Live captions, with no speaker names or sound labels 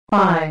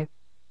5,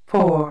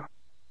 4,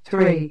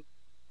 3, 2,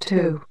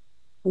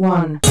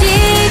 1.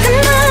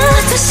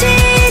 지금부터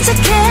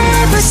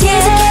시작해볼게.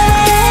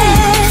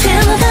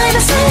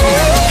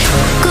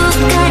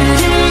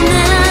 꽃가루를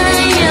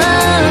날려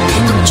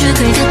폭죽을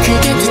더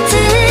크게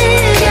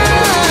터뜨려.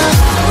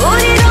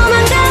 우리로만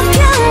다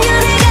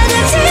편견을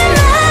가지마.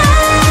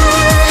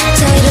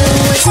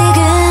 자유로워 지금.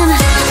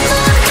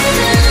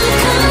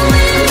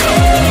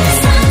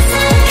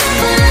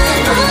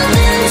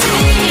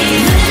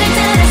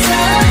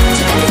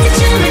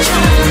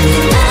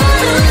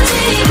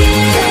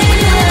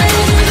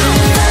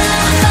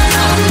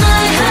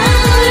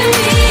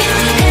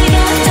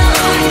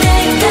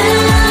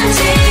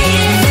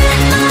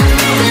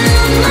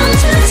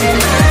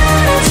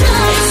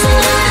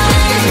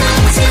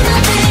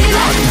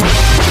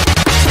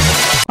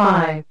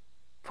 Five,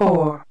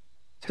 four,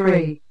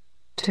 three,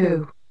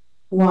 two,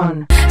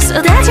 one.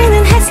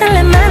 쏟아지는 햇살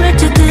내 맘을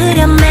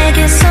두드려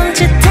매게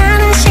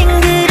손짓하는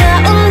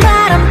싱그러운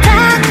바람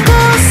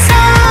타고서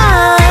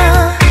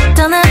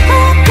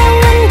떠나볼까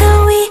when the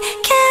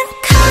weekend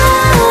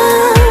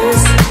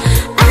comes.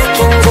 I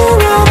can do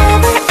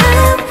whatever I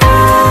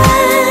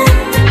want.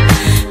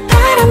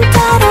 바람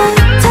따라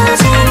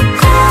흩어진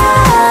꽃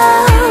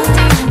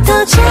더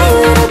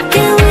자유롭게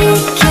we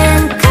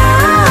can go.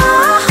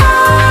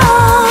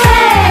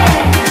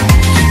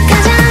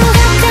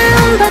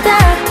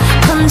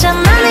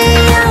 혼자만의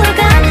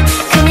영화관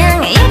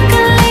그냥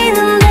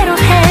이끌리는 대로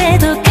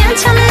해도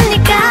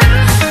괜찮으니까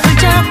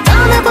훌쩍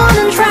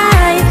떠나보는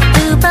드라이브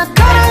두 번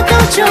걸어도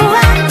좋아.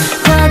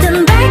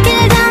 뭐든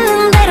발길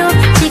닿는 대로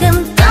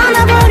지금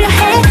떠나보려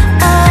해.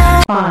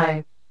 5,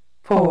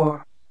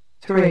 4,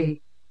 3,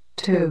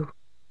 2,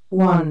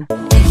 1.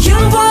 You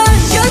want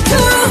your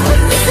two.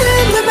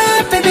 Listen to my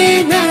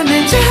baby. 나는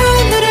저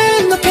하늘을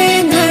높이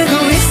날고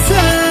있어.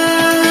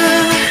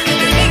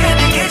 네가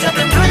내게 줬던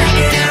눈에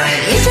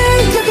이제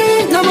여기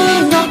너무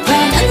높아.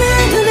 난 내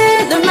눈에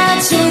널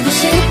맞추고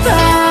싶어.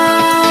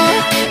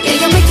 Yeah,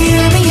 you make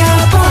you be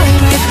your boy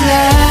with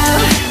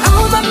love. Oh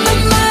my my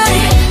my,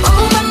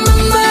 oh my my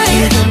my.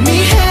 You got me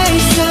high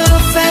so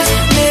fast.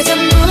 내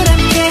전부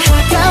함께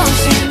하고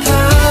싶어.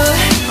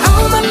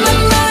 Oh my my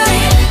my,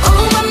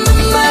 oh my my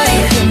my.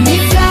 You got me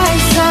fly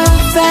so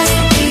fast.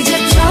 이제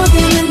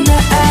조금은 더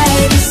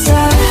알겠어.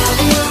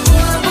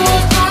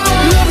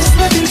 Love is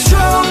nothing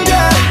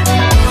stronger.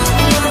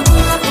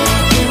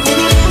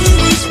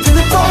 To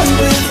the boy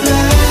with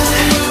love.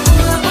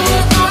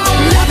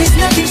 Love is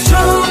nothing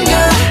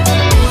stronger.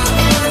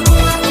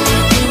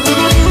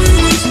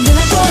 To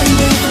the boy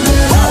with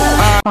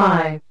love.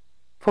 5,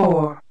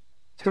 4,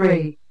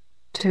 3,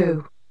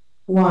 2,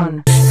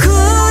 1.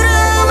 구름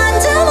한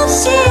점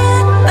없이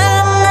예쁜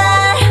날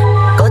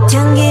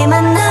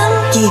꽃향기만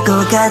남기고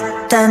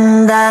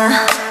갔단다.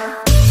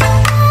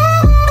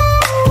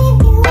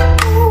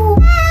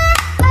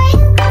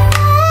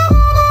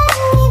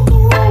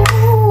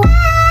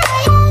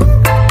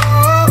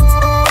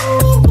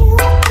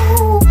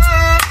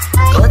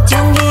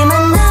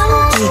 꽃향기만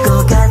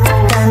남기고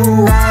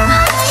갔단다.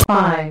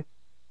 5,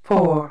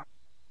 4,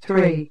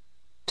 3,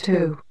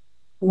 2,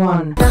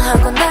 1.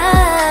 너하고 나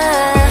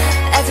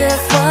I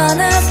just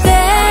wanna stay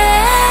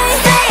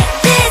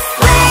this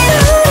way.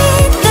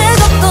 우리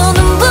뜨겁고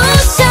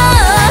눈부셔.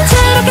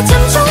 새롭게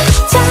춤춰.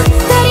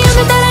 달이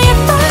오늘따라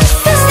예뻐.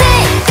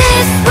 Stay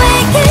this way.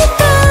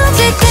 깊어질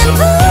땐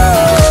더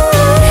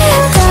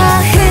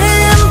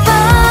흠뻑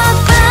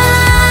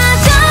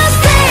빠져.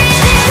 Stay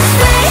this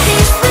way.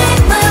 This way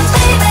my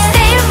baby.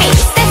 Stay with me.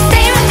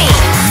 Stay with me.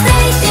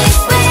 Stay this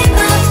way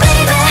my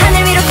baby. 하늘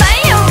위로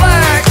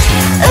firework.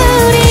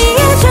 우리의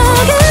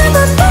조금은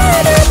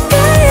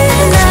바닷가에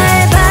날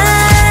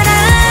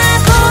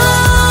바라보며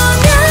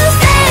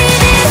Stay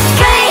this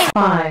way.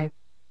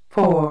 5,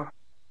 4,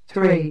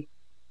 3,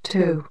 2,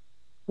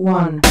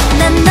 1.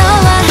 난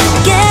너와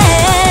함께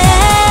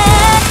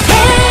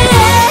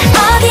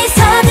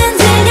어디서든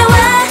들려와.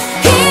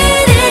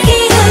 귀를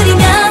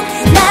기울이면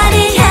나를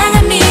향한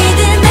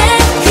믿음에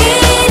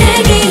귀를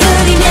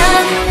기울이면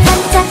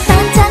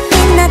반짝반짝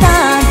빛나던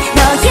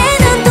너의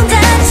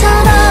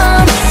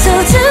눈동자처럼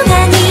소중한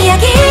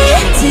이야기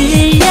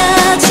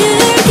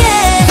들려줄게.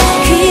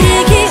 귀를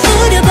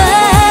기울여봐.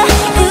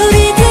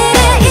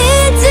 우리들의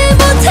잊지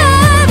못할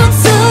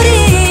목소리.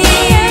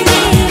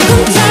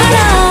 꿈처럼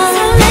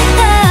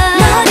설렜던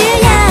너를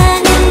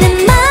향한 내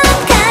맘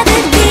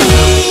가득히.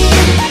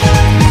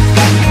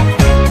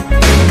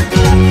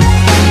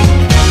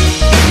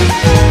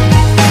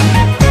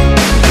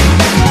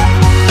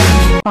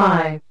 5,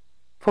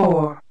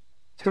 4,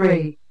 3,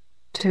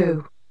 2,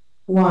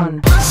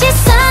 1.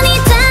 시선이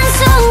닿은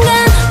순간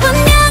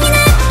분명히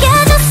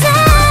느껴졌어.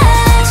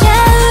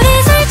 저울이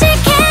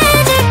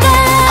솔직해질까.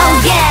 Oh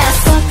yes.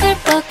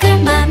 뻐글뻐글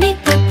맘이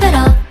부풀어.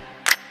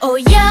 Oh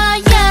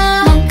yeah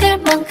yeah.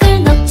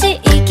 멍클멍클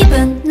녹지 이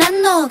기분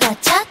난 녹아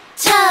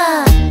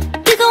차차.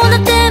 뜨거운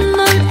너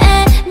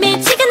때문에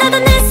미치게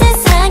나던 내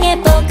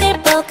세상에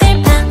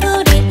뻐글뻐글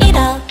방울이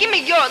일어. Give me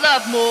your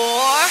love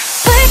more.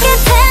 붉게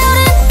태우는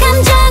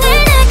감정을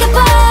느껴봐.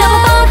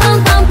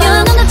 뻔뻔뻔뻔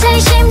연운 너 차의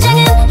심장.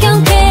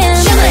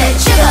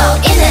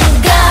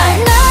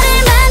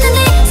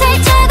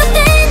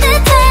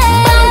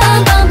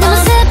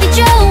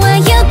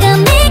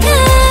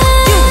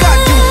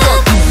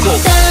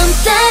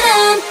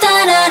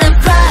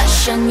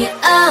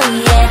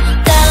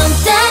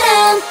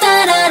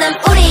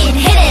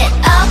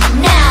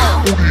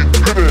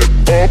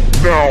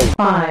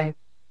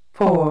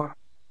 4,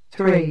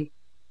 3,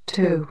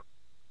 2,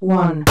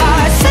 1.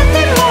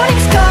 Sunday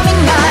morning's coming,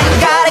 I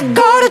gotta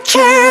go to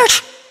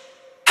church.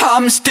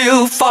 I'm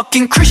still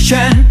fucking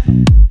Christian.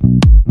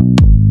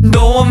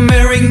 No, I'm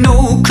marrying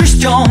no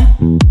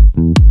Christian.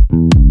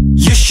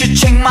 You should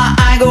check my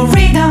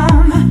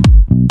algorithm.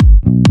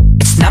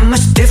 It's not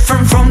much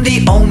different from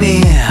the old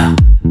me.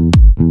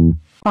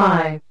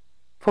 5,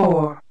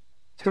 4,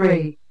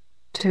 3,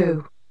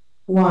 2,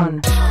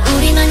 1.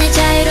 우리만의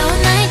자유로운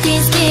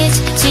 90s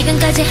kids.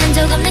 지금까지 한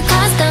적 없는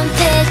custom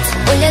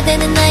fit.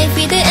 올려대는 나의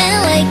feed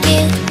and like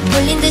it.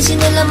 몰린 듯이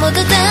눌러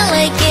모두 다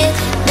like it.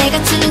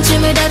 내가 추는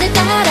춤을 다들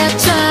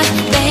따라춰.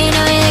 매일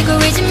너의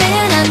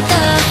알고리즘에 난 떠.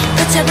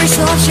 걷잡을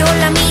수 없이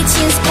올라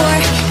미친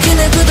sport. 그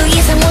누구도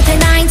예상 못할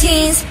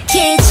 19s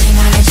kids.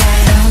 우리만의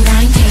자유로운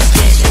 90s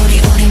kids.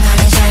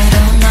 우리만의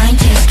자유로운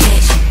 90s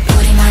kids.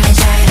 우리만의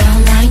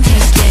자유로운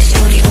 90s kids.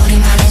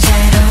 우리만의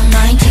자유로운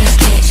 90s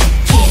kids.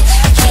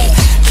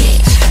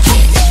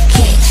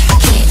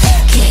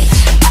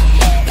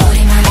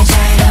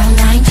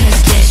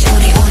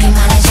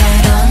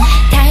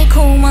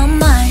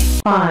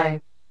 Five,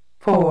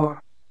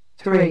 4,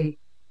 3,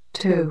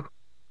 2,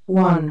 1.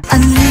 어느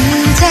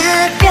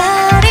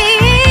작별이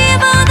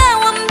보다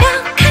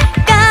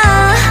완벽할까.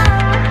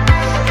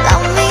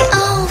 Love me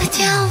all with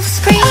your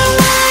spring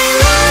my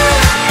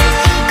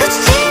love.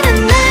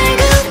 거치지는 날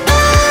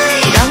goodbye.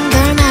 이런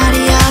걸 말이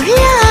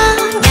어울려.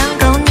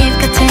 연꽃잎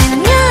같은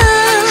안녕.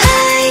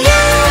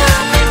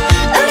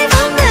 우리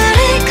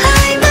봄날의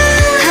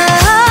climax.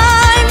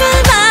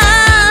 얼마나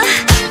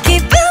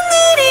기쁜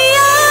일이야.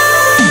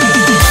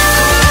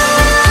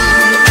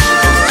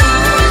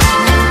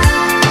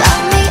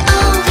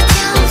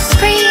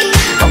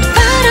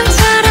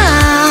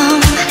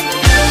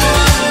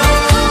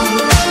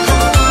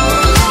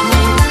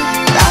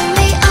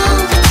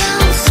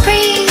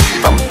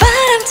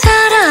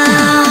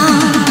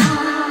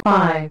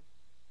 Five,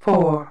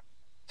 4,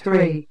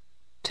 3,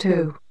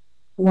 2,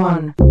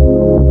 1.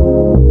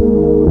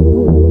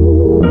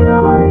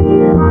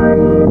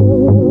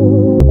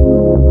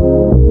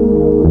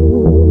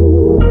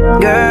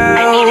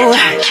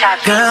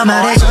 Girl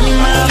말해줘 네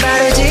마음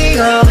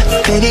가르치고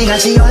Baby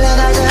같이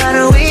올라가자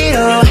하늘 위로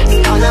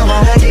All I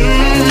wanna do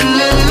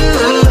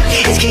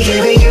is kick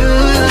it with you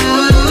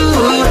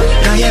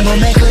너의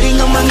몸에 그린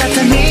것만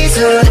같은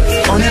미소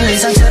오늘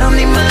일상처럼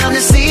네 마음을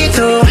see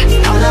through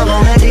All I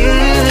wanna do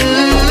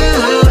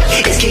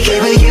is kick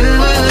it with you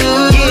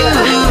yeah.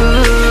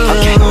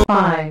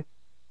 5,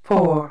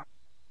 4,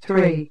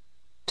 3,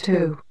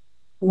 2,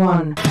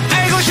 1.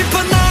 알고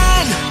싶어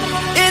난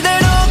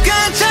이대로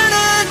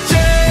괜찮은지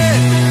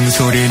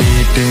소리를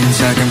뜬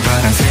작은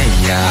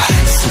파랑새야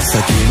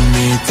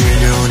속삭임이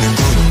들려오는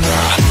구름과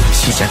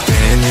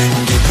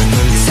시작되는 깊은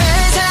울림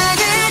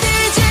세상에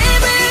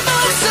뒤집을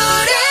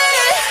목소리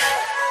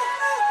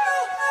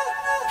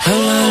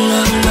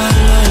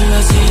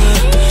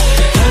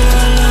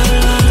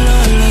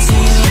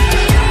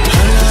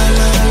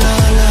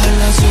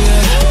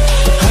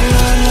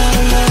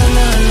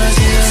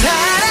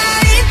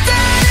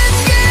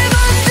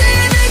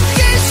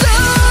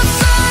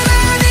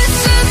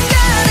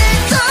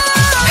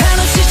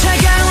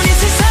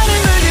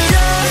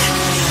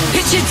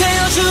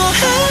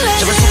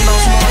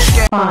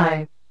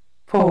Five,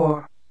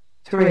 4,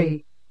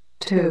 3,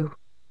 2,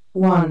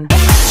 1.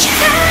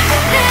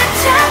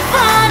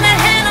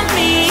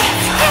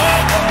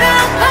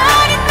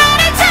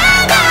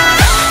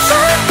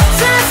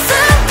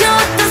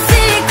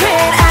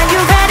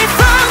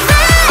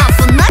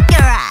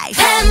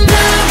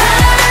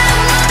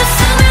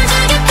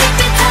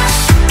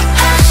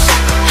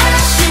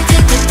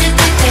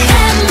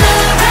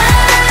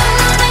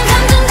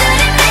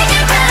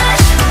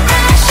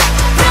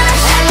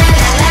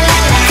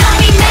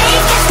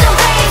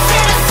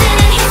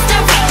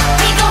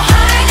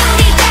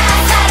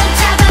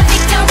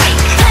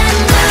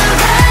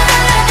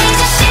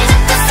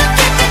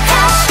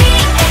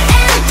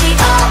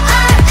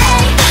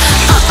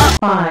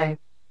 Five,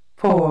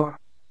 4,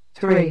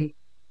 3,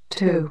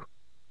 2,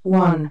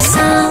 1.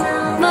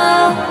 Some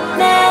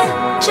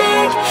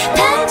magic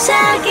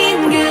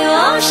반짝인 그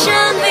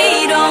오션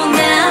위로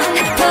나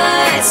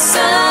벌써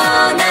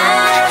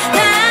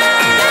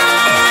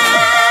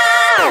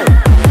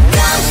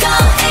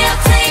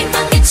에어플레인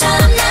번개처럼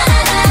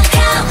날아가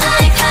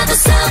하와이 파도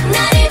속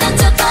나를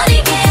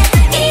던져버리게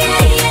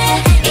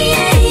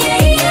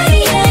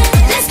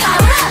Let's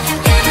power up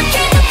까맣게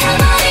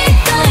덮어버릴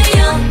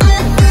거예요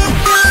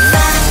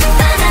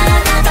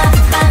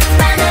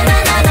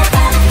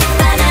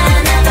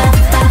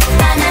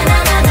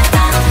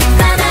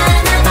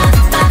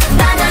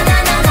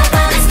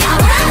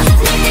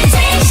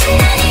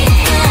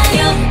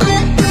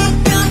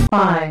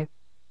Five,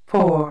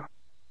 4,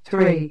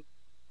 3,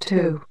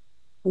 2,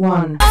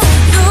 1.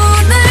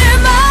 눈을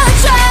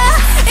맞춰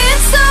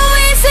It's so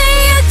easy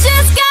you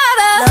just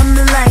gotta Love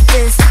me like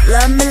this,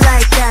 love me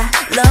like that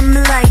Love me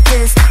like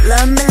this,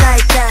 love me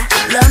like that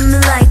Love me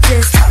like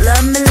this,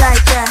 love me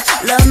like that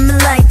Love me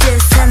like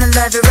this and I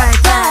love it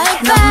right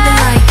back Love me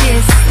like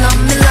this,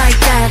 love me like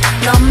that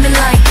Love me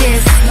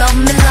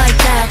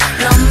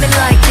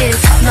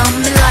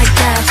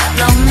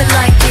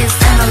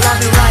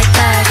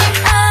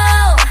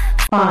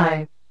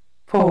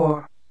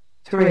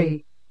 3,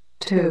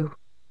 2,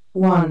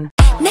 1.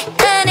 내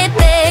안에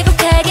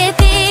빼곡하게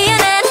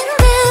피어나는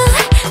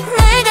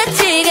내가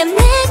지금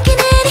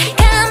느끼는 이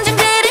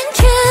감정들은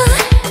true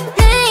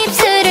내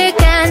입술을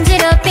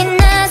간지럽힌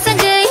낯선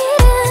그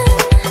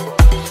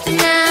이름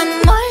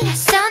난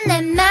몰랐어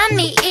내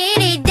맘이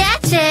이리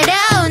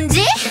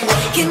다채로운지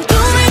긴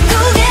꿈을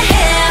꾸게 해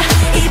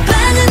이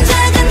방은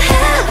작은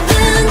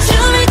heaven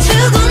춤을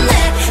추고 내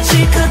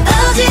실컷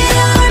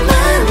어지러울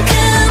만큼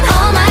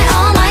Oh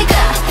my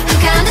god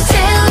가득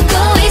채우고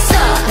있어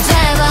잘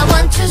봐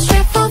 1, 2,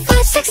 3, 4, 5,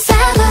 6, 7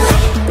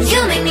 You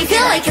make me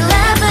feel like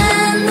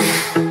 11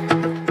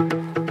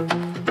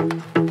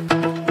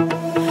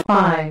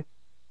 5,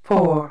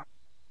 4,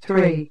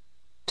 3,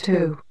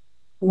 2,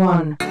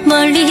 1.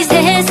 멀리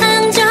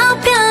세상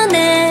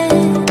저편에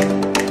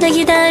나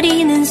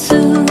기다리는 수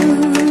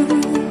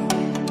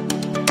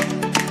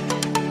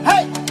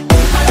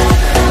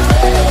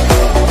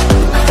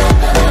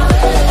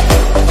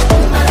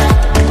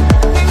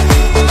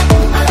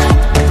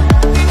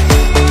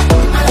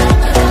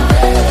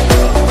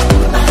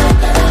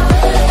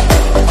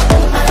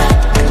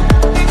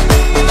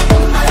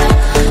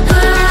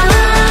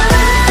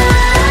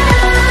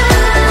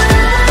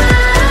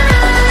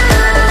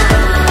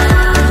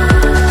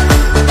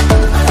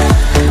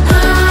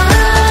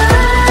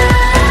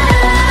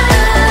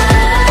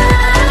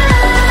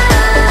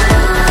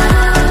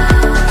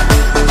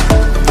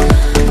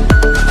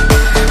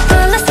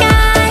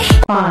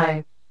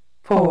Five,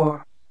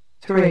 four,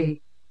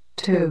 three,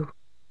 two,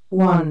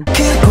 one.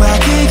 극과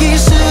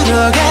극일수록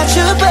아주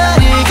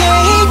빠르게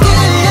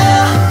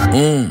이끌려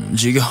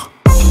움직여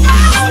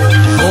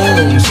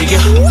움직여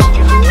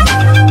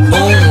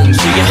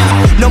움직여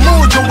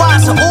너무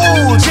좋아서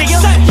움직여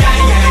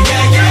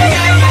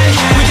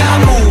We gotta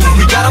move,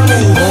 we gotta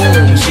move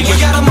움직여 We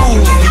gotta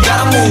move, we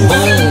gotta move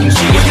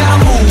움직여 We gotta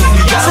move,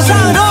 we gotta move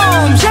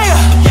세상을 움직여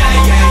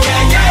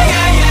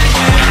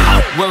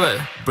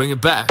Wait, bring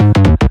it back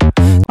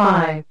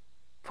 5,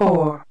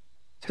 4,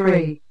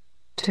 3,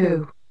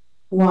 2,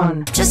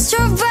 1. Just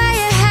drove by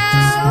your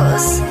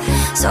house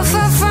So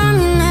far from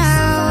you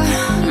now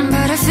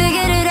But I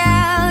figured it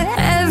out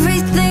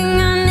Everything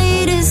I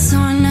need is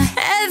on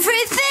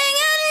Everything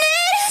I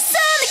need is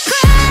on the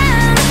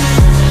ground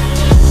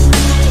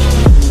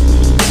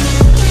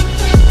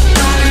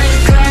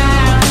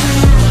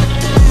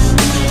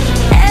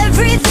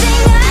Everything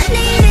I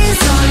need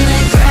is on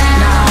the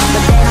ground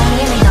But they don't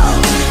hear me though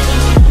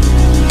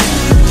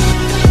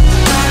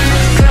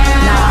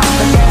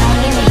But they don't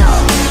hear me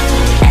though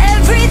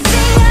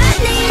Everything I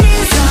need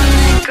is on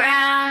the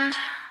ground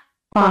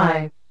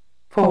 5,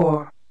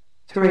 4,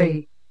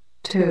 3,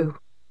 2,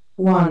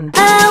 1.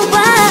 I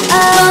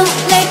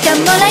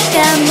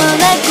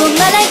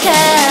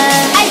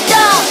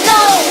don't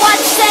know what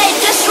to say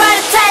Just write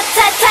a tat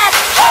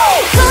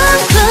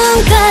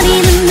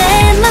쿵쿵거리는 내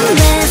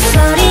맘에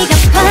소리가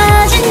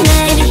퍼지네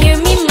Can you hear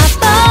me my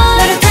boy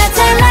너를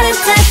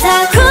타타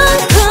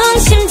쿵쿵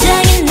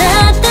심장이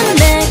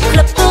났던데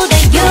클럽보다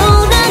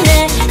요란해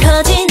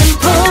커지는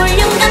볼륨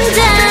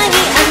감당이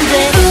안돼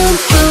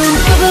뿜뿜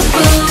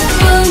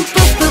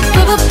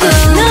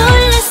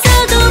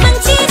놀랐어도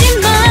망치지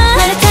마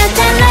나를 타타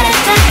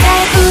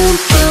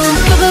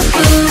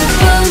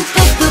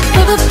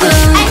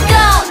I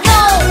don't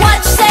know what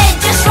to say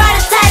Just write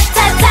a tat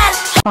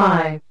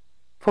 5,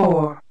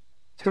 4,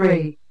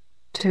 3,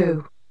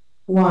 2,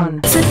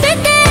 1. 슬플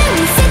때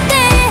웃을 때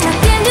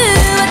함께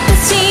누웠던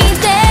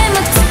시대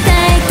멋진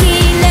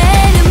달길에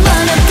눈먼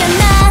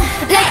없잖아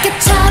Like a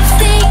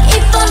chopstick 입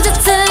번져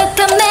툭한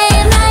매일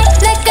night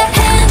Like a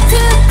hand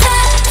to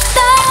clap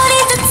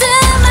떠오르는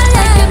틈만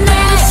Like a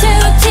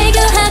parachute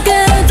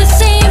지구하고도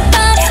심판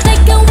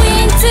Like a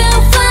wind to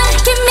fly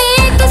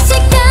힘있고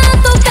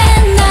시간도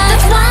뺐나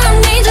That's why I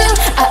need you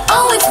I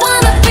always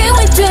wanna be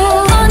with you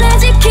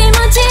원하지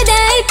기먼지 될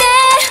때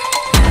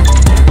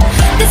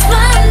That's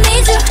why I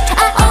need you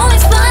I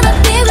always wanna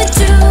be with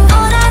you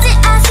오라지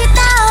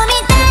아시다오니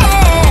돼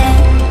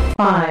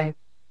 5,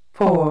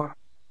 4,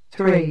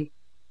 3,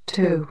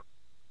 2,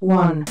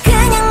 1.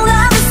 그냥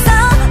love it so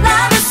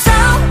love it so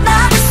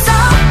love it so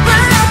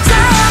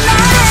불러줘요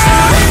나를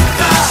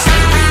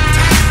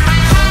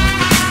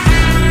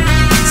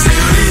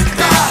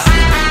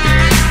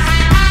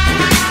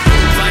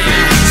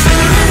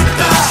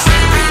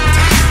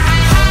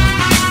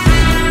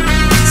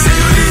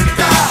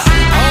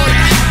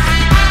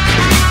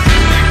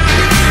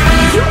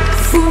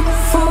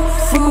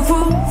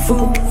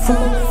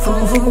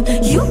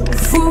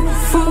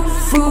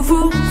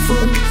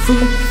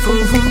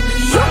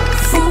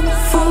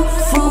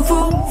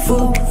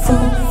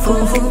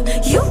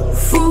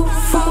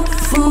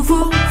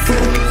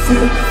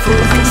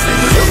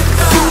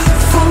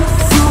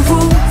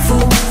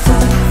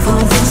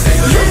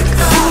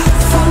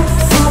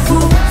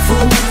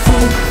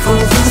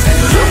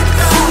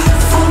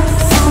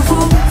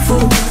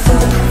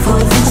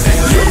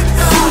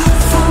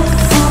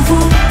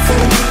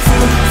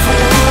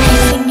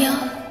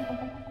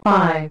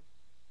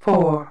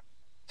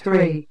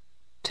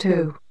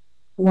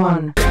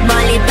 1.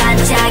 멀리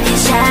반짝인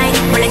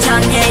shine 원래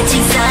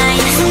전해진 sign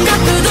순간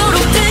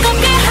그토록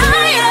뜨겁게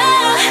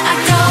higher I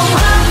go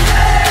up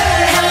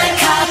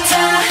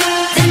helicopter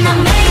then I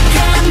make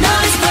a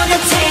noise for the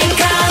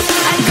take off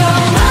I go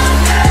up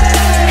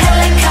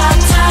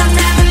helicopter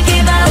never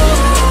give up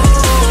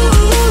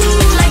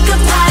like a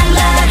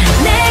pilot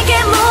내게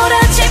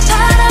몰아칠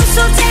바람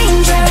so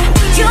danger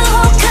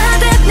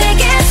유혹하듯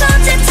내게서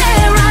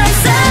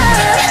terrorizer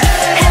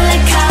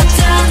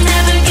helicopter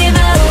never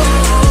give up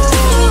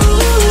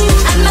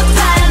I'm a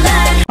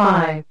pilot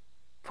 5,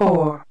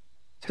 4,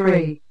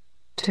 3,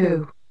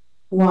 2,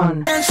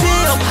 1.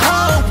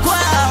 호흡과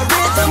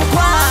리듬과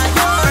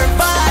your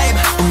vibe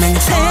내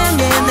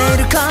생에 내를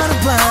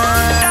걸어봐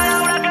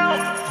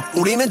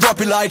우리는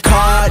drop it like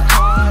hot,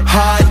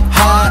 hot,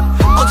 hot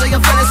어제 I'm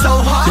feeling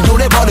so hot 이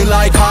노래 버리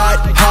like hot,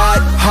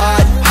 hot,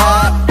 hot,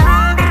 hot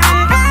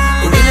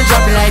우리는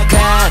drop it like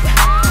hot,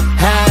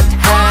 hot,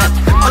 hot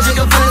어제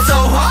I'm feeling so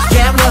hot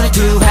Yeah I'm running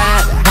too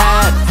hot,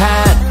 hot,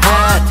 hot,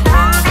 hot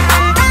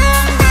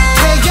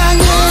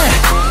태양을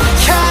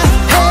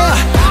향해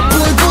불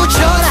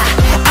붙여라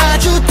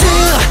아주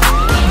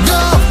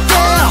뜨겁게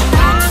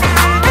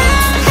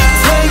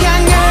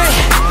태양을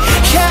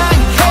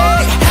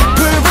향해 불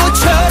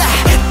붙여라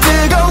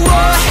뜨거워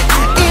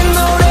이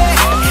노래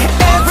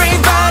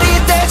Everybody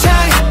대장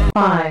 5,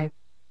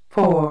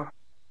 4,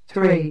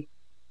 3,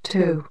 2,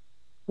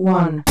 1.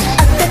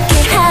 어떻게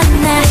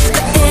하나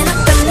그땐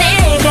어떤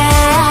내가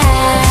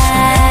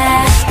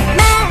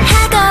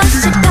말하고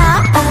싶어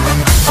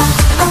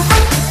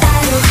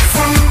따로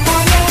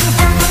사랑해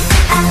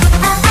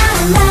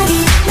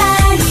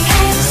말이 해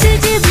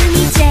수줍음이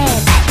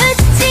제발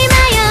웃지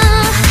마요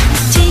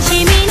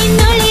진심이니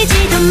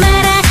놀리지도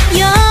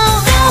말아요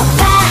또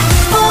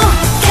바보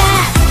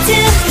같은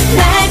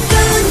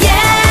말뿐이야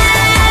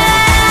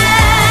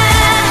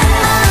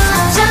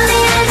전에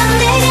알던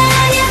내가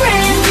아닌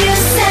brand new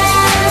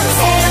sound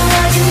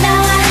새로워진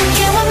나와 함께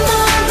one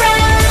more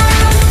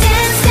round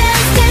dance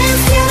dance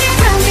dance till we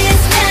run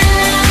this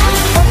town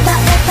오빠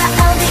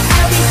어디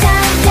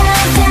down down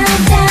down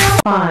down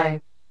 5,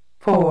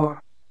 4,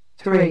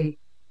 3,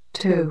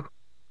 2,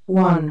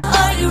 1.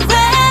 Are you ready?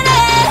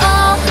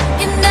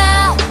 You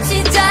know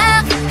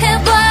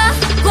시작해봐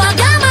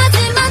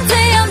과감하지만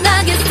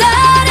태어나게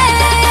started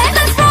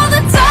Let's roll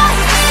the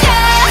dice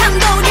yeah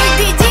한도를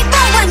뒤집어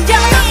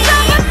완전히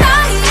깜깜한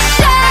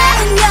night yeah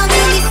운명은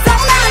있어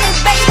나는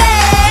baby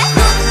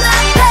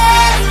눈앞에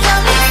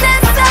여기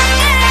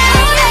세상에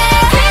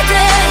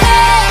기대해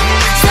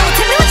So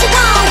tell me what you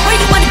want where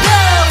you wanna go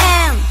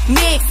and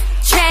mix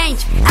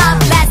change up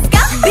let's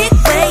go beat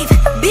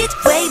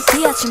wave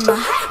비어지마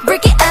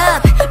break it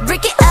up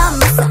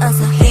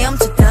어서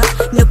헤엄치다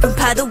높은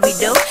파도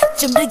위로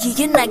좀 더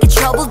유연하게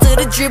trouble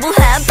dribble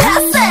have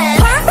pass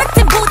it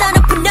perfect보다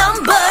높은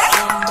number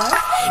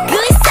그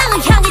이상을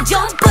향해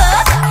jump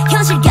up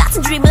현실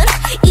같은 dream은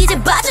이제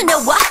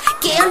빠져나와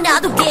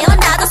깨어나도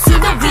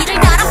수면 위를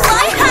날아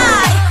fly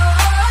high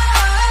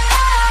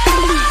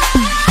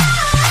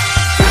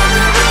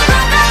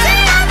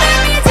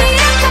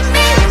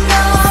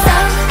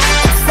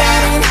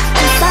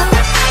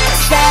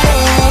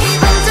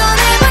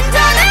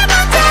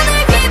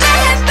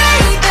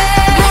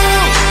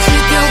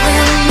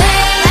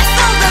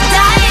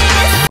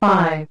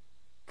Five,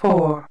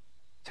 4,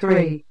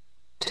 3,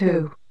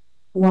 2,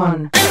 1.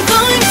 I'm going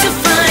to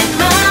find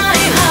my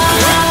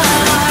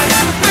heart,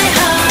 my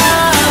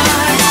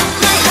heart,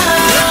 my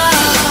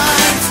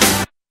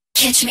heart.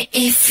 Catch me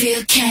if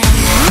you can.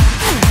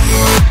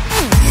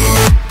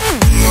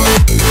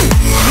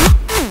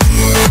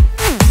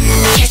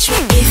 Catch me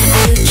if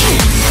you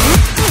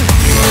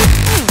can.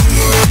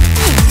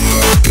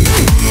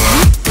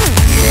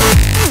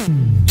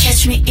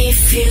 Catch me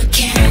if you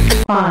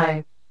can.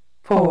 5,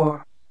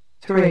 4,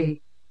 3,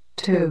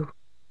 2,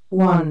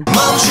 1.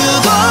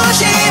 멈추고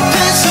싶은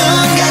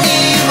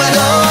순간이 와도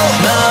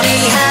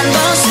머리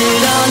한번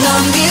쓸어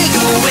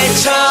넘기고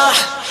외쳐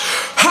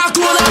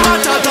하쿠나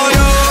마타타요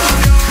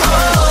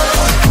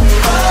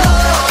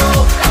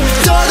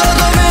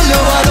더더더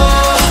밀려와도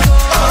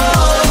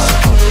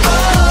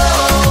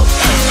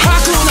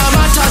하쿠나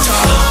마타타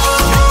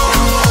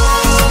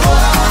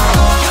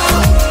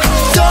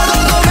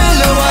더더더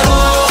밀려와도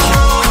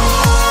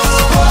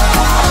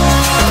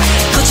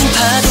거친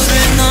파도를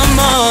넘어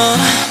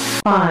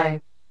 5,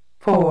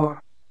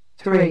 4,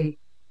 3,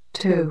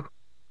 2,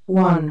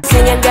 1.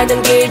 그냥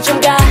가던 길 좀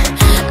가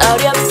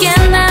어렵게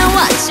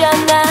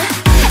나왔잖아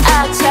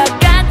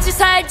악착같이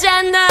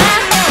살잖아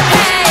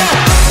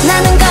hey.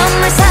 나는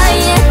건물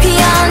사이에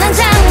피어난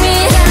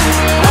장미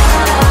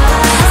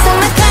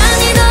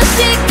삭막한 이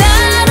도시가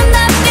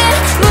아름답게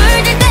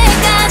물들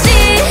때까지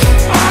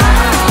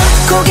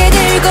고개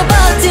들고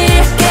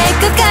버틸게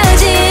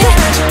끝까지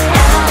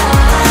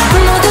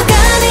모두가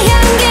내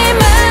향기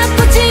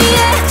맛보지에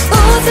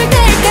웃을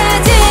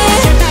때까지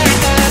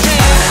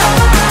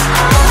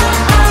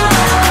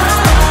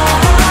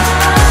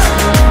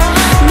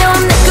No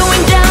I'm not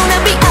going down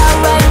I'll be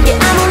alright Yeah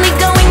I'm only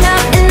going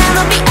up and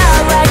I'll be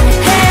alright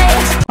Hey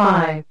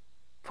 5,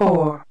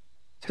 4,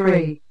 3,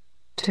 2,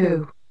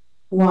 1.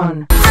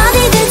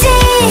 어디든지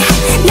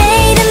내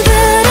이름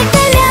부를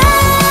때면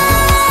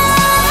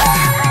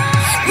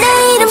내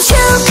이름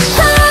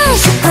슈퍼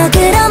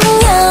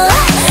그럼요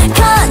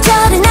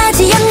거절은 하지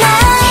않나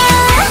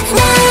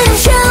내 이름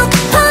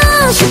슈퍼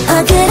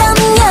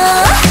그럼요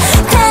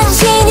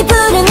당신이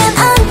부르면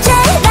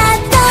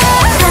언제라도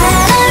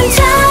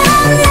바람처럼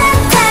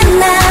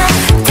나타나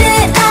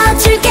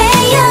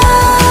들어줄게요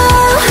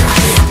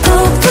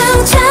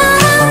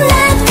폭풍처럼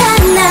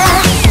나타나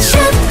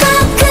슈퍼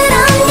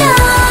그럼요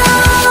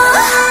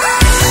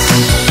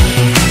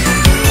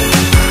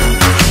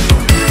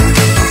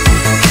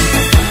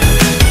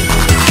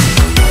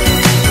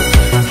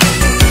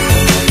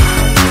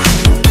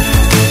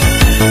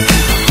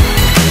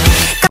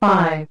 5,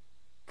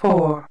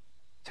 4,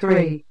 3,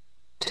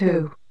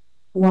 2,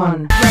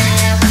 1.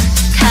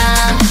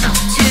 Come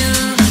to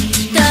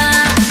the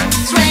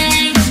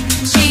strange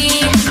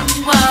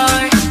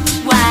world.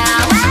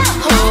 Wow,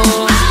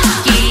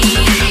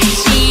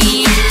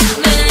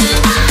 호기심은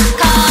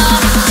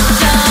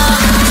걱정.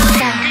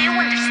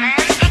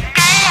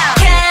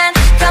 Can't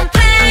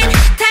complain.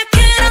 다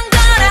그런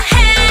거라 해.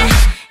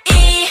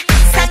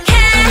 이상해.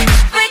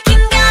 왜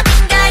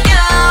긴가민가요?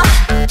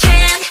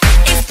 Can't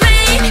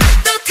explain.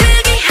 또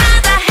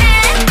특이하다 해.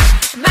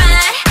 말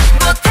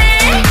못해.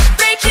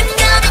 왜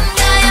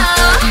긴가민가요?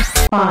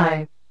 5,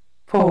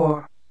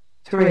 4,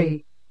 3,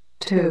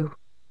 2,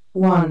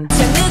 1.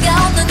 장르가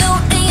없는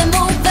우리의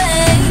MAVE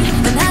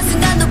단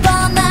한순간도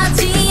뻔하지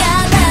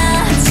않아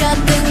첫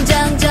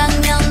등장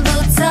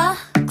장면부터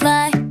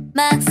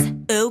클라이막스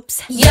Oops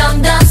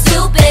Young dumb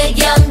stupid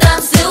Young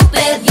dumb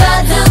stupid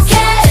But who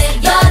cares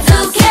But who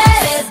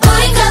cares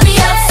우린 겁이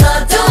없어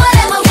Do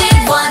whatever we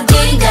want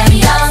Ding dang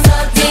dong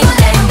Ding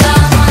dang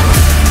dong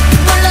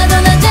몰라도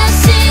난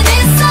자신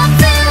있어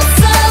Feel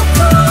so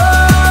cool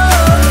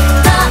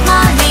더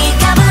멀리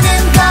가보는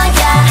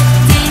거야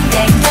Ding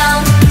dang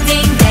dong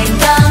Ding dang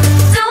dong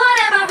Do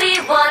whatever we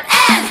want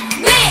and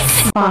we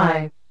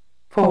 5,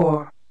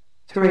 4,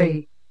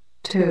 3,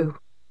 2,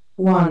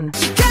 1.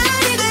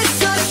 시간이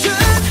됐어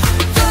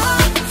슈퍼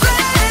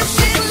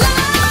flashing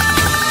light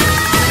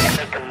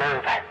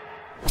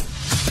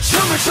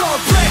춤을 춰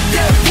break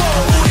that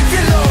wall 우리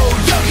pillow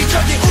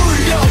여기저기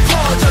울려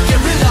퍼져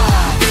guerrilla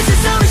This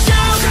is our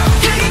show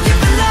크게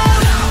keep it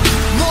loud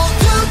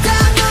모두 다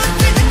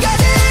눈뜰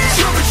때까지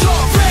춤을 춰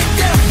break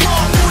that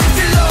wall 우리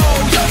pillow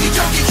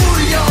여기저기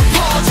울려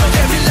퍼져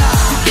guerrilla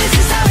This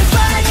is how we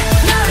fight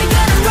now we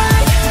got it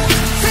right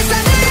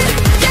세상을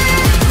get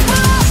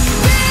what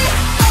we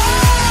are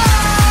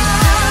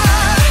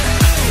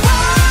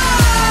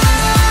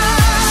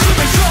춤을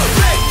춰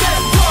break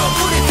that wall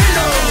우리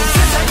pillow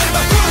세상을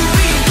바꾸기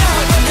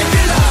위한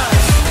guerrilla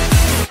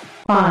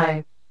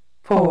 5,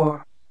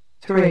 4,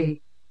 3,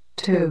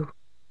 2,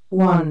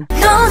 1.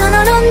 No no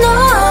no no no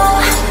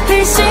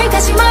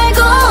일식하지 말고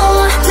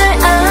날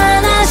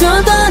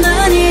안아줘도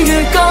는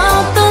잃을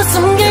것도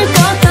숨길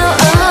것도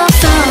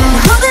없어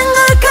모든 걸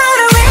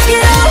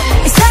걸어올게요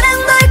이 사랑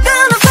널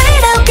끊어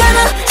fade out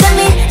gonna set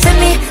me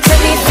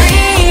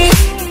free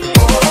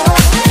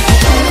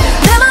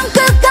내 맘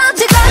끝까지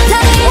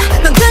같으니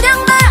넌 그냥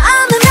날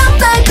안으면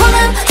달콤한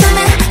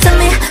set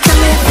me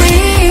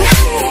free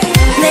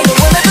내가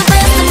원하던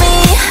best of me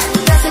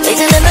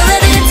이제는 넌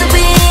ready to be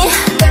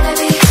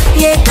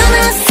Yeah,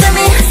 gonna set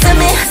me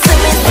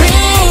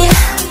free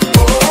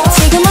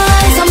지금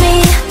eyes on me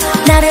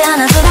나를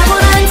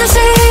안아줘라고는 듯이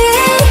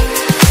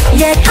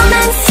Yeah, come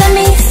and set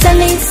me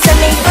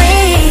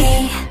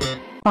free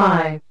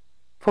 5,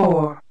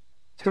 4,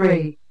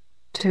 3,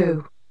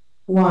 2,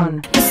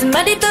 1. 무슨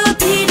말이 더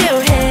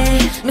필요해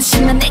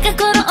무심한 내가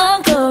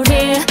걸어온 거리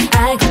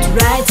I got to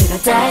ride till I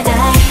die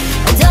die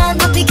어떤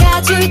높이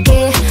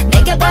가줄게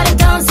내가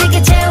바라던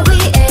세계 제일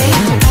위에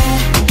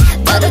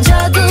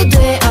떨어져도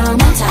돼 I'm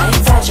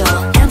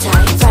anti-fragile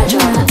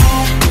anti-fragile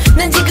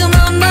난 지금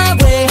on my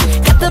way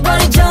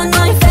갖다버리죠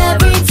너의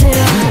fairy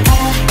tale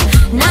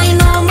Now you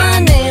know my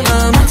name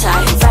I'm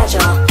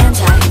anti-fragile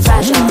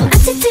anti-fragile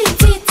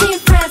anti-fragile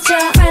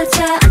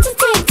fragile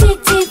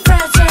anti-fragile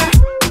fragile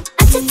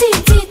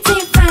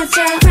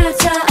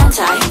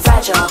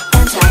anti-fragile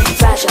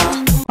anti-fragile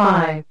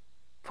 5,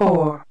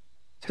 4,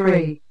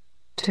 3,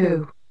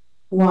 2,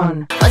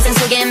 1. 어젠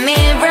속의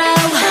mirror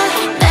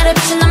나를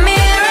비추는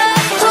mirror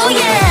oh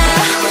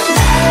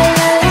yeah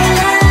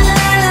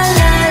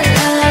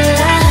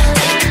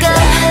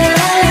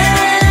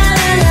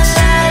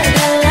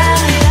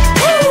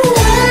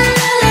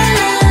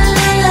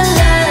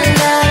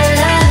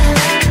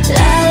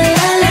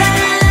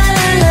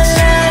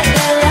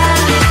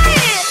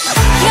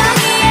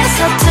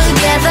여기에서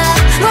together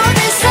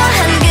모두서 한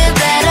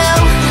그대로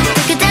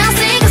Take it down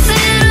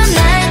시그스로 날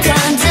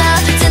던져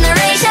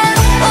Generation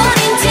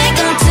우린 지금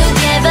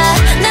together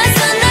낯선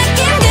느낌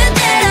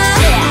그대로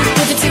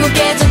부딪히고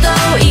깨져도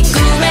이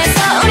꿈에서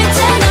우린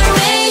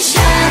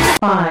generation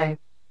 5,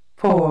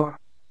 4,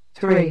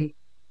 3,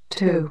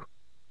 2,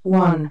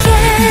 1.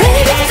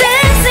 Baby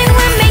dancing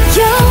with me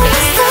you're my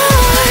star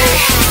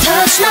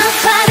Touch my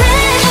body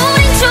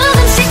우린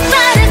조금씩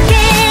다르게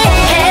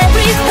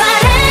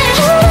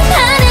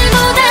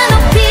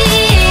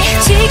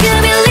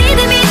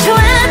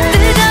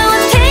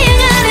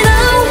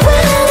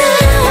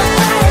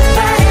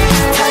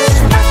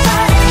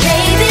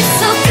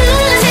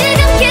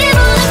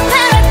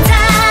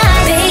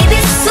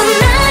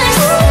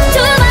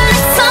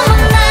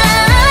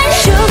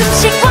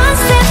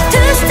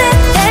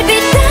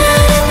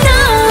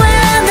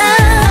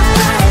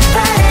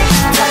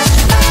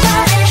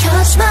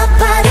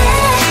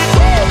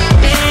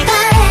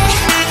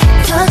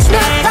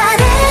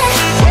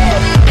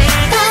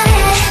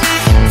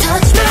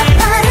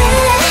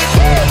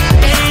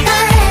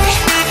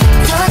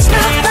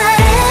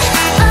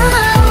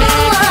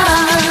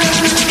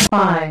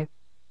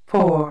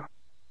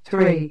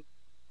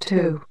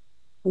 2,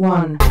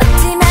 1.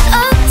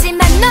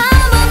 웃지마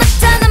너무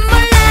늦잖아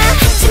몰라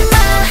하지마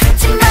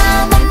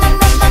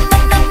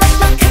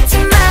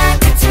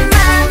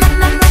가지마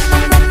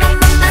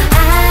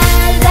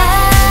I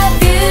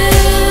love you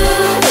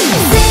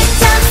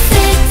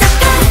슬쩍슬쩍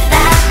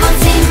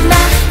바라보지마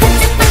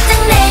반짝반짝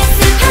내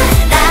입술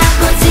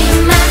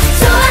바라보지마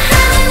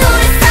좋아하는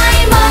우리 사이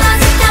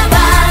멀어질까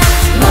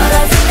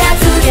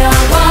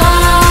두려워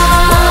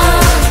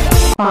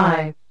 5,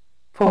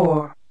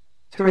 4,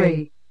 3,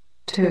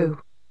 2,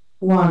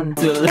 1.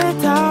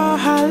 더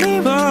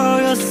할리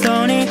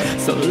보였으니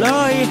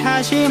솔로이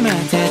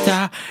하시면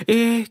되다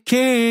이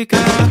기가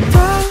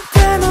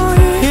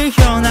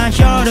이겨나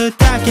혀를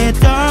닦게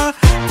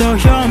또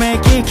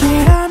혀맥기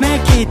기라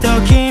맥기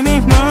또 기미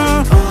뭐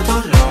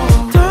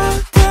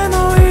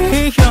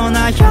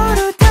이겨나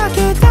혀를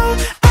닦게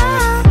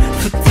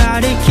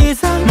후다리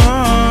기사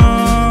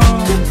뭐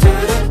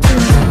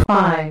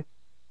 5,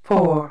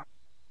 4,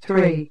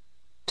 3,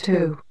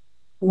 2,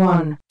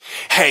 1.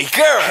 Hey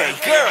girl, hey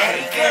girl,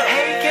 hey girl,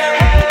 hey girl.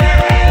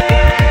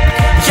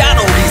 You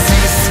know this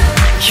is,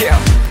 yeah,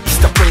 it's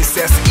the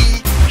princess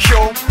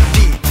E-Hyun-D.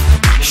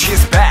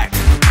 She's back,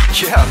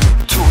 yeah,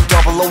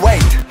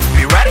 2008.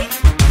 Be ready?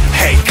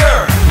 Hey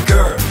girl,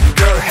 girl,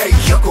 girl, hey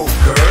you go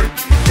girl.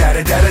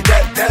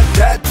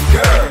 Da-da-da-da-da-da-da,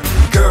 girl,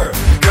 girl,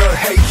 girl,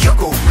 hey you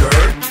go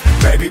girl.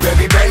 Baby,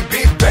 baby,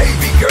 baby,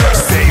 baby girl.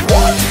 Say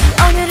what?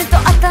 오늘은 또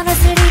어떤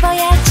옷을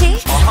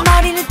입어야지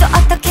머리는 또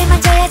어떻게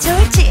만져야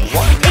좋을지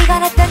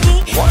이건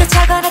어떠니 또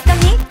저건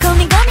어떠니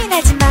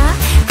고민하지마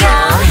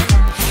Girl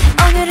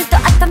오늘은 또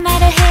어떤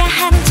말을 해야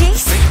하는지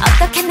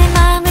어떻게 내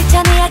마음을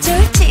전해야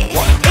좋을지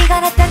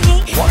이건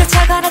어떠니 또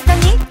저건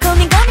어떠니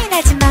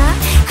고민하지마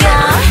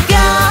Girl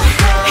Girl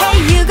Hey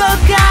you go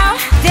girl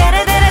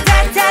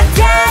다라다라다다다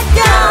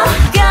Girl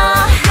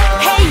Girl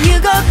Hey you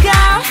go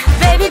girl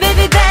Baby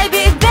baby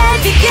baby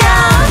baby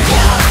girl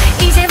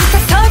이제부터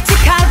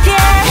솔직하게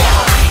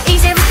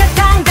이제부터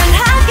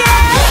당당하게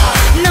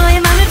너의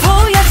맘을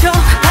보여줘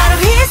바로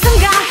이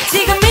순간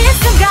지금 이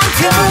순간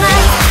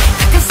Tonight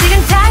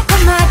가끔씩은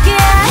달콤하게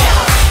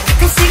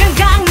가끔씩은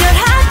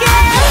강렬하게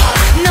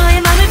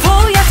너의 맘을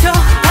보여줘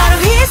바로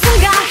이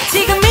순간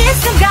지금 이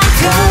순간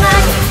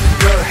Tonight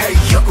Girl, hey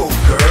you go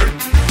girl.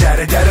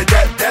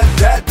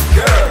 Da-da-da-da-da-da-da,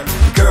 girl,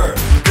 girl,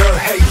 girl,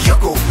 hey you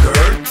go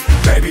girl.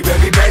 Baby,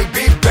 baby,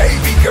 baby,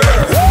 baby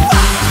girl.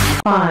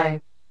 5,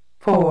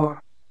 4,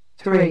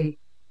 3,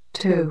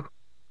 2,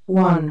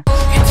 1.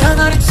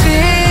 터널이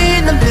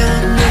지나면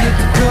눈을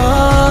뜨고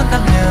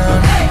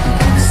나면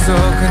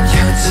속은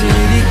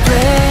현실이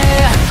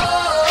돼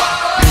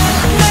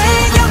내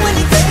영원히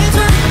돼줘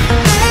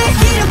내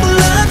이름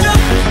불러줘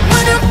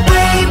Run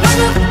away, run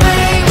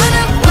away, run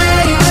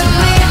away with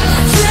me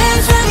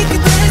세상이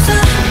그대서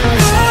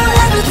All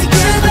ever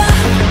together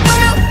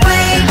Run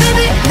away, baby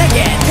내게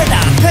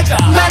대답해줘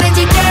말해줄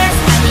yes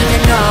아니면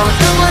no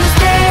Don't wanna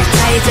stay 자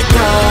이제 또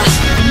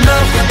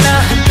너와 나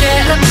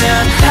함께라면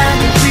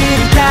하늘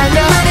위로 달려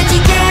말해줄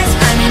yes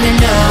아니면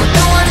no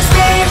Don't wanna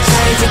stay 자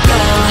이제 또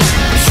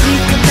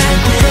시간 날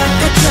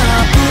데려가줘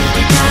불길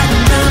가는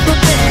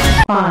마법에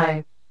 5,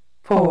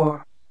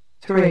 4,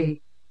 3,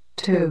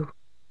 2,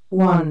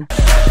 1.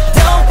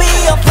 Don't be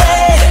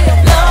afraid,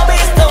 love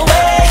is the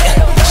way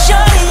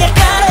Shorty, I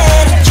got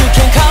it, you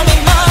can call me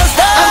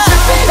monster I'm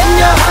trapped in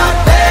your heart,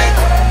 babe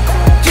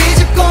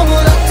뒤집고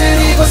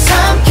무너뜨리고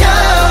삼켜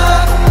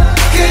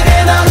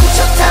그래 넌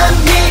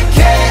훔쳐탐닉해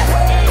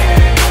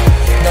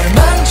널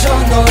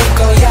만져놓을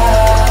거야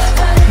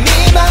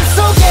네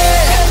맘속에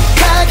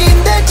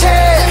각인된 채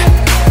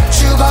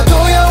죽어도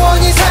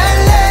영원히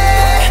살래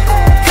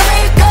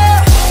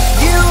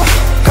You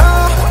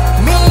call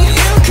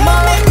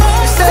me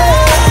monster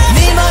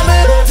네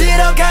맘으로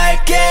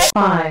들어갈게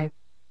 5,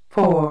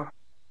 4,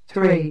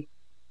 3,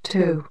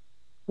 2,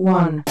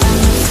 1.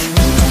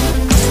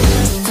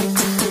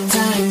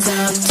 Time's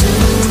up to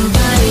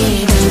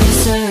body 이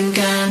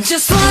순간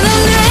Just wanna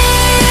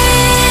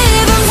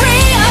live a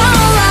real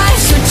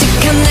life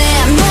솔직한 내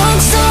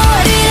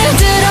목소리를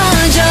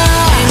들어줘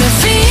And I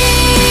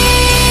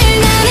feel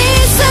난 이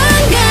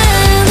순간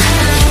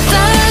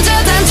떨어져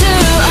down to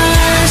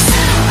earth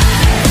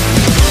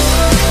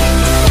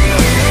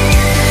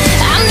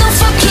I'm no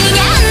fucking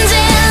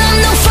angel I'm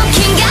no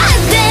fucking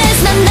goddess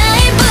난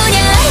나일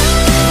뿐이야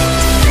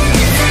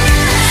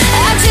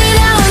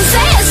어지러운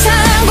세상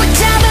꽉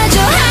잡아줘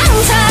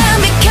항상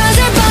Because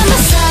you're by my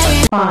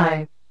side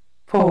 5,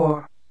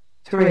 4,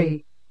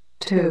 3,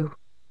 2,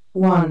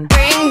 1.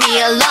 Ring the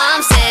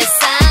alarm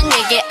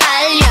세상에게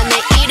알려 내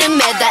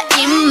이름에다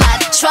입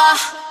맞춰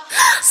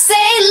Say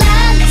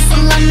la,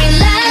 listen love me,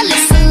 la,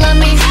 listen love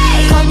me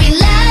Call me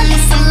la,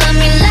 listen love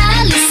me,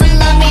 la, listen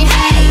love me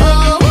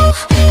Oh,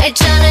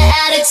 알잖아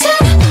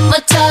attitude 뭐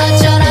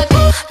터져라고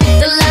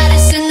The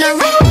loudest in the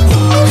room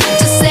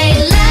Just say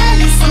la,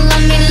 listen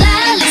love me, la,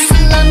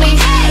 listen love me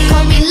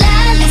Call me la,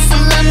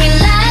 listen love me,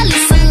 la,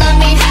 listen love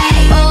me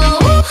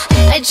Oh,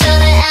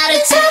 알잖아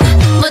attitude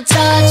뭐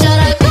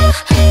터져라고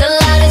The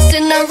loudest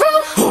in the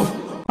room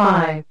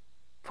 5,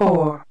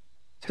 4,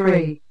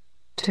 3,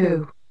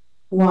 2,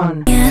 1.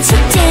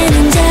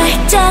 숙제는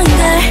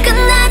절정을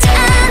끝나지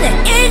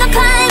않을 일과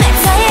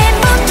클라이맥스의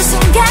모든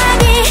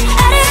순간이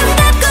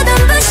아름답고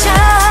눈부셔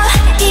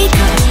이거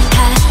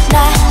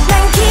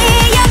하나만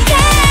기억해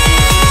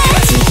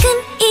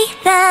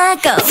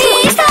지금이라고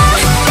지서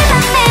내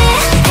맘에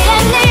내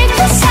하늘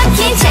부서킨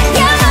채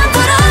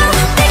영원토록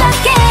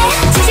뜨겁게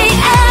지지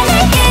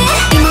않을게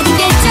이 모든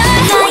계절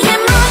너의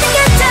모든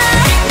계절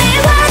늘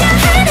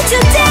화려하는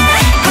주제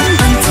한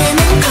번쯤은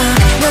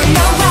꼭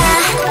너와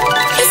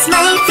It's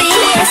my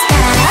fiesta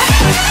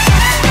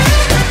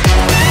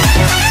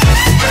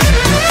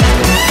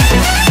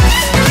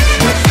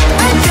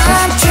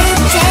어떤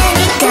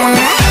주제니까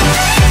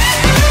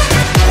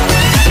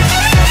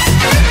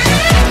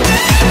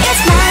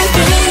It's my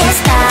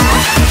fiesta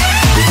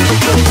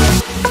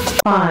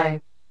 5,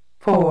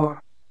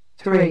 4,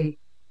 3,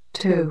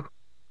 2,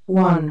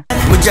 1.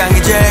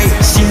 문장이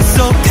제일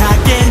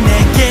신속하게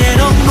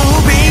내게로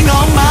moving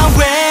on my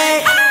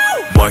way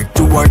Why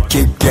do I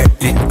keep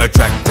getting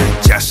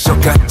attracted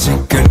자석같이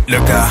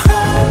끌려가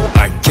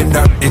I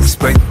cannot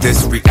explain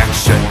this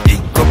reaction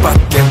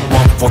이거밖에 1,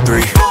 4,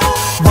 3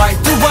 Why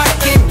do I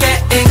keep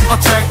getting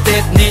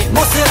attracted 네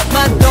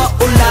모습만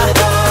떠올라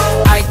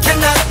I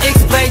cannot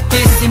explain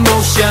this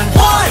emotion 1,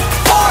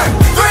 4,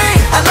 3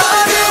 I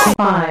love you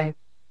 5,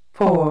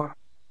 4,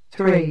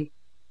 3,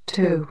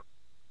 2,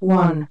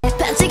 1.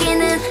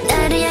 반짝이는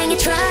나를 향해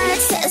try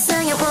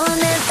세상의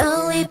one and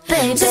only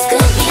baby Just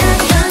꿈이야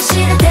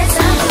현실의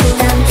대상으로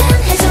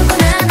단단해져고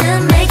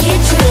나는 make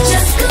it true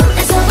Just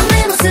꿈에서도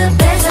내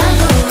모습에서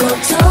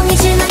고통이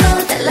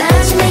지나고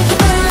달라지는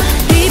기분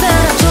이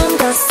바람 좀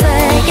더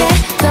세게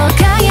더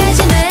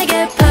강해진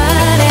내게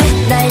바래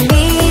날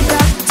믿어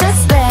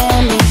just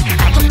let me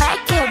I can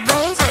make it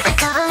rain so it's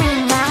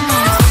coming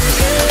now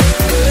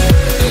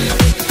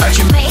I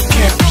can make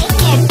it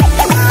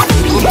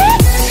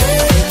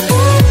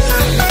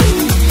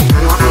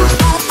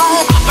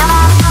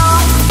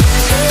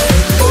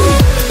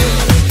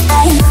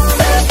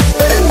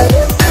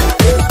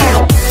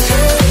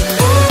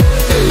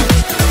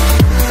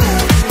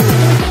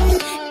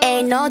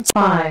Ain't no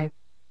 5,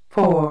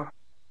 4,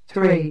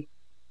 3,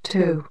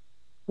 2,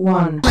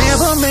 1.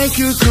 Never make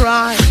you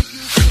cry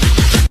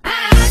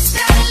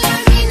Hasta la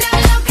vida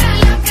loca,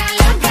 loca,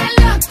 loca,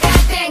 loca.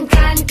 Te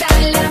encanta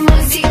la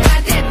música,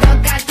 te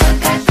toca,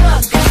 toca,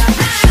 toca.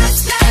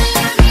 Hasta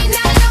la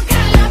vida loca,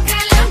 loca,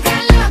 loca,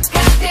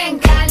 loca. Te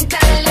encanta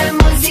la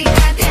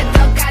música, te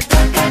toca,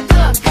 toca,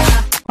 toca.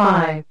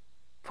 5,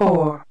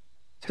 4,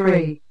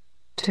 3,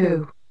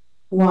 2,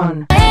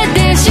 1.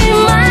 대신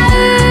마음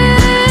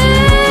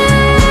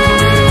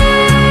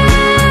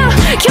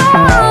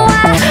겨와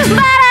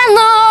바라노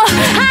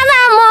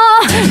하나모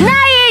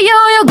나의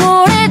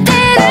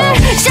요요고래들을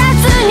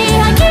샷순이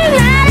하기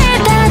나를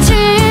다칠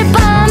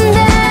밤들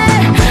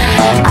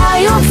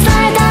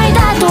아육살 다이다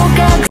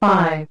똑같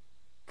 5,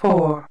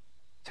 4,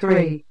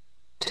 3,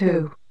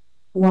 2,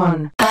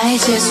 1. I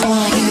just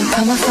want you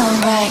come on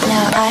phone right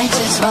now I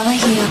just wanna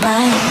hear your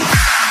line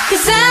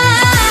Cause I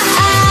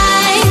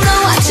know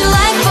what you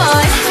like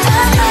boy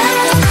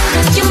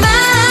You're mine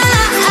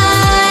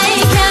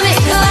can't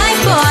make you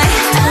like boy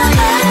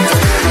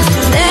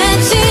내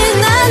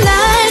지난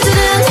날들은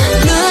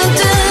눈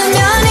뜨면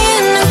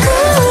있는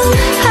cool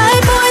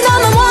High boy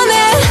너만 원해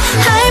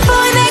High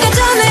boy 내가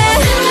전해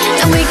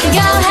And we can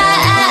go high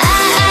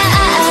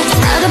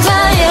나도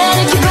봐야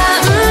이렇게 봐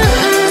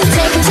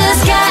Take it to the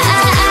sky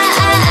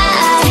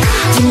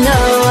You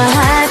know I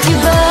hype you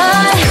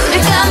boy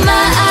우리가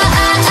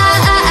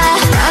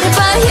나도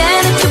봐야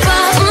이렇게 봐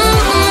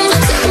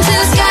Take it to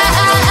the sky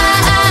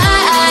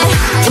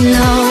You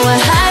know I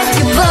hype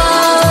you boy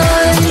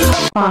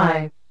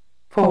 5,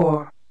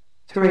 4,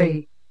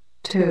 3,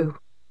 2,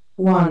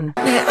 1.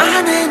 내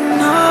안에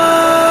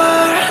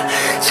널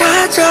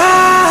찾아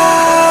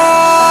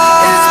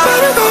It's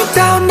better go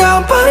down,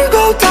 down, better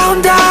go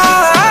down,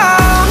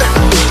 down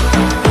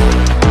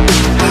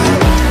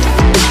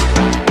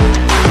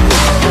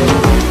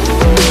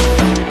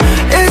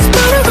It's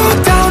better go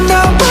down,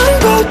 down, better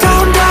go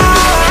down,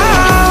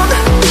 down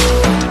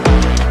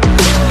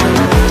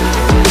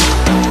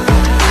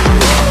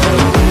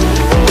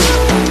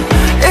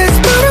It's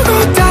better go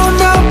down,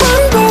 down,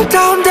 better go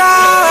down,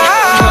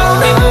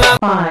 down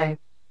 5,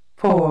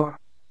 4,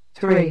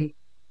 3,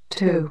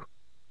 2,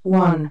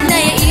 1.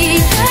 나의 이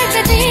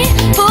결까지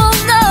본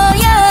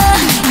너야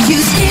You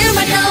still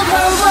my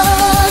number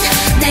one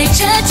날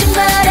찾지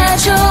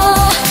말아줘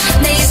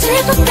내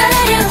슬픔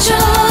가려줘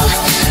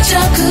저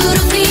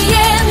구름 위에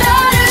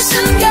너를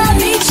숨겨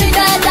빛을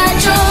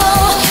받아줘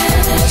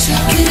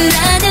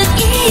그라는 이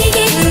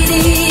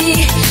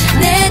길이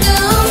내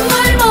눈물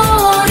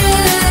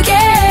모르게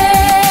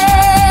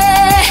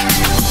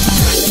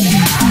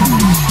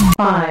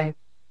 5,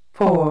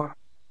 4,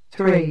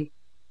 3,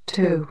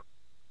 2,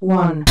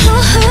 1.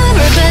 후회를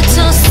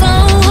뱉었어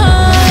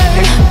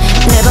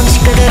내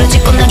방식 그대로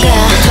짚고 나가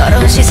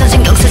더러운 시선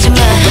신경 쓰지 마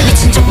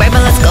미친 척 밟아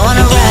let's go on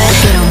a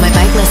ride Get on my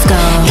bike let's go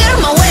Get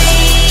on my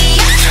way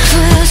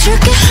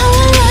보여줄게 how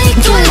I like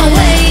it Get on my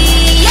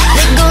way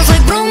That goes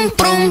like vroom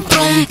vroom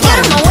vroom Get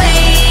on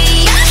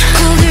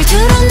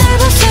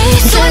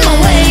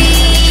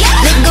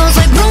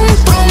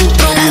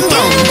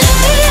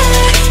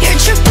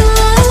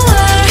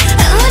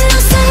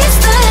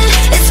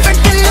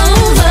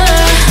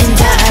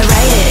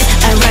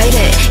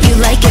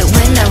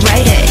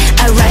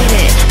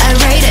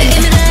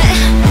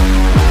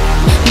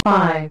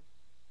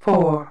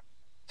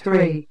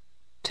 3,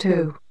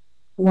 2,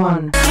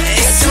 1.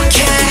 It's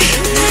okay.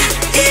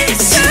 이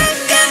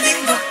순간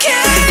행복해.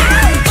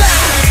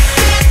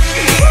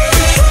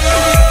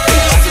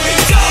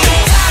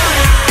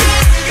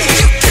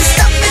 You can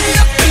stop me,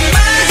 nothing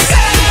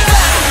myself.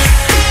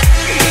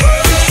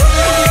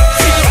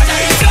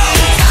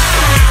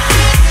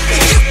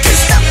 You can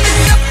stop me,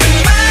 nothing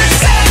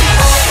myself.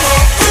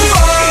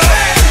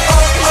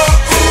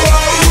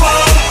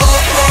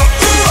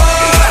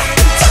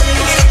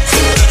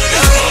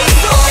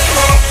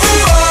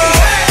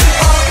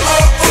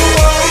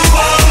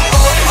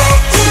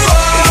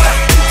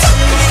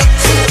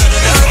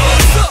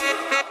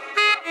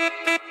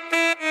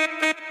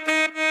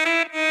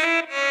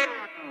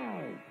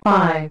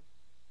 Five,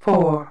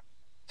 four,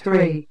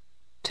 three,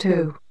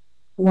 two,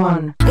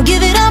 one.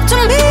 Give it up to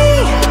me,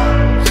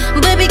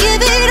 baby,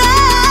 give it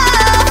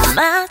up.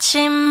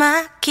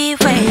 마지막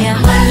기회야.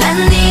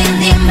 몰랐니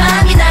네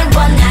맘이 날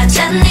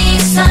원하잖니.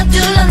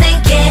 서둘러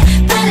내게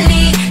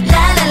빨리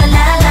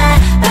라라라라라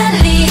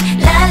빨리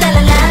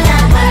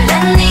라라라라라.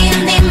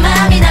 몰랐니 네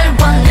맘이 날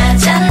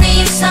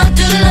원하잖니.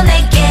 서둘러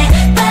내게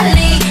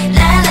빨리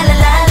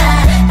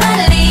라라라라라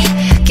빨리.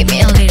 Give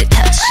me a little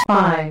touch.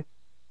 5,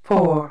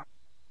 4,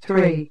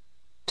 3,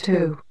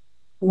 2,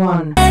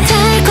 1.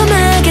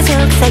 달콤하게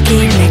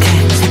속삭인 내가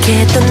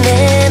착했던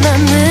내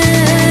맘을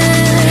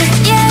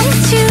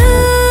Yes you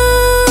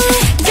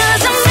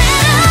Doesn't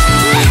matter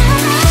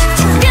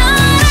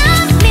특별한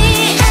me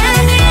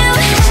and you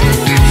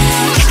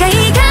가까이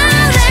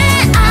갈래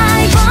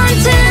I want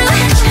to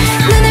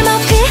눈을 못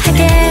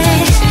피하게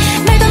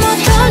말도 못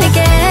돌리게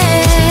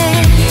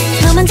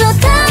너만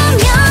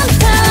좋다면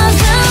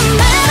doesn't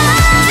matter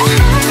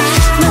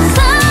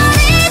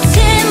망설이지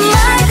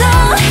말고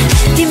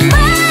네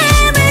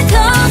마음을 더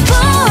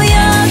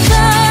보여줘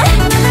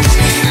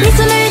네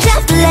손을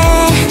잡을래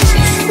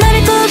너를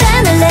꼭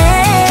안을래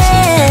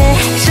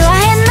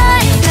좋아해 널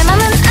내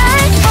맘은 I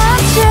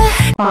want you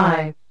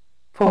 5,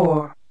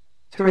 4,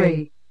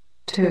 3,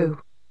 2,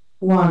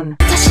 1.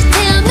 다시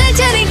태어날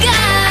테니까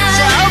It's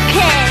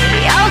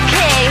okay,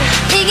 okay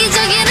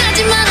이기적인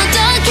하지만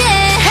어떡해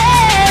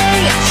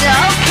Hey, it's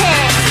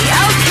okay,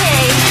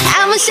 okay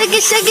I'ma shake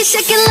it, shake it,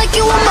 shake it like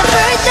you on my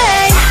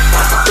birthday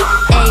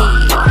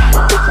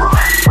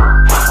Hey,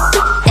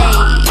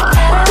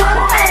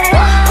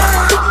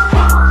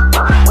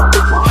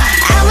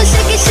 I'ma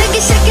shake it, shake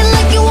it, shake it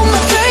like you on my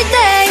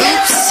birthday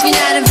Oops, you're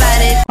not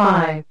invited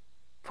 5,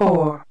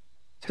 4,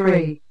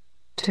 3,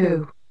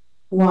 2,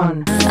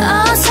 1.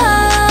 어서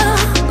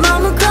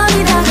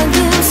머뭇거리다가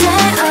금세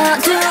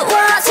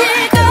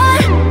어두워질걸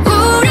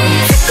우리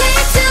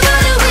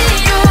스케이트보드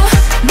위로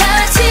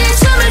마치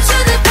춤을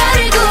추듯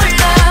발을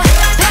굴러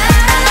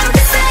바람 그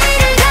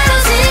사이를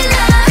가로질러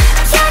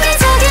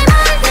여기저기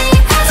멀리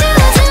아주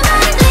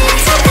멀리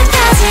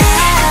손끝까지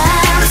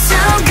I'm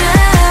so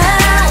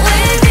good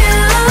with you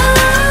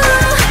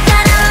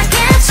따라오게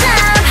참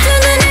두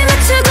눈을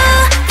맞추고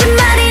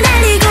빈말이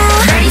날리고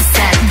Ready,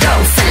 set, go,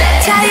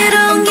 select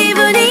자유로운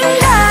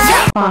기분인걸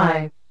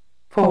 5,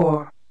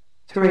 4,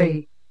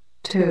 3,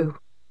 2,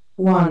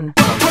 1.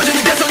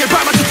 퍼지는 개성의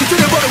밤을 툭툭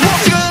뚫려버려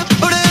지금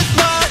우린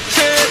마치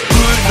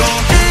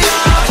불도이야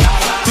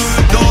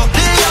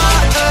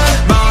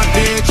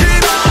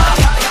만들지마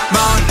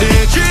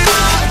만들지마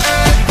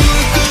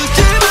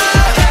꿈꾸지마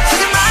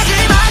세상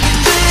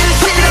마지막인데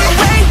Pop it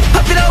away,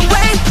 pop it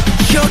away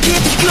여기에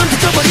지금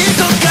던져버릴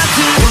것 같은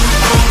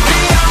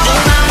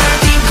All I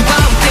think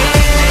about it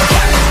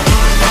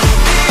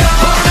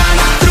All I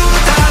know through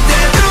the top,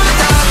 through the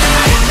top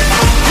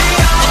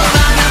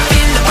All I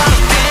feel about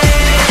it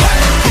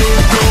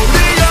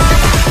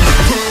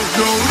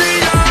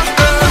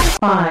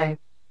 5,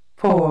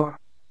 4,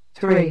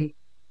 3,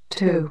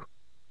 2,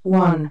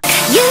 1.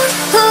 You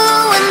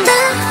and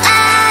the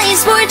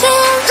eyes were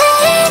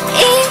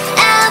delaying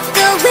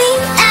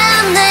outgoing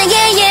I'm the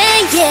yeah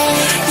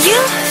You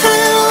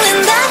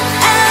and the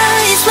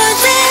eyes were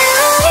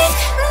delaying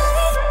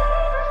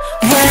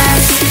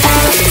What's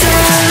after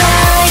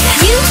life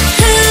You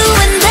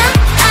and the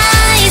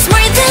eyes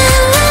were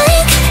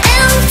delaying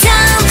And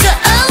down to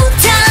old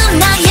town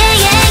now yeah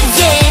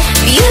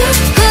You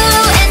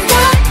and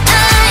the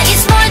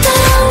eyes were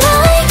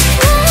delaying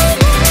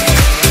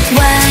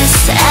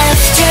What's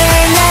after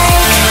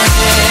life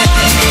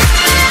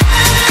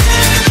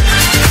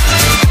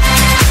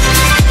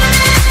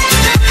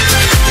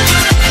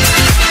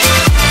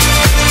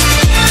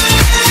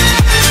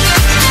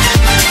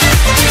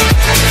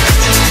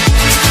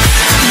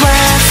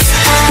What's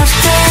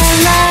after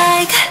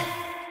life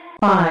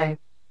 5,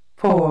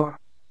 4,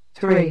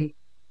 3,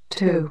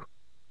 2,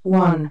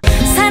 1.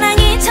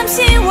 사랑이 참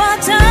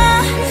쉬워져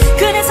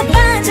그래서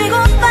빠지고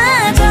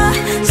빠져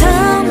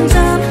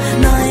점점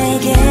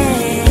너에게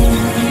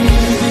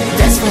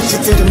That's what you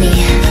do to me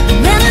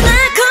나는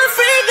alcohol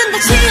freak 근데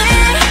취해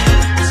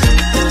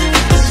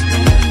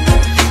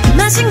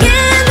마신 게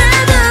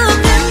나도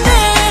없는데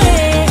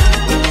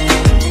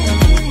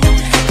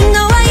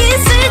너와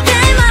있을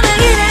때마다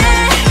이래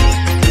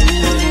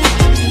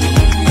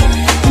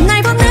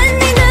날 보는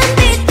네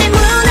눈빛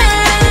때문에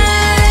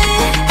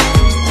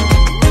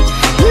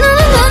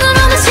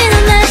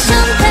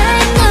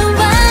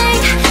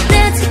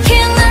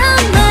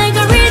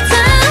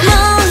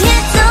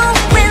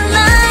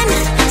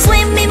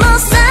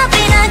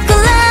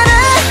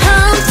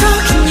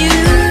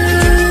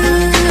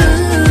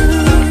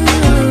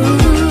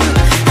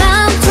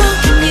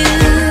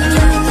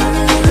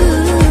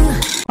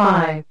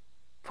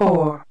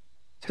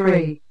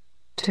 3,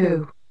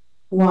 2,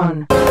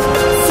 1.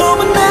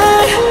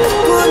 소문난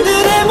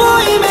군들의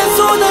모임에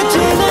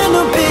쏟아지는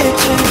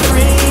눈빛은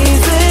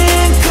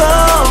freezing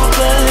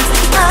cold.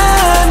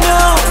 I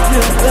know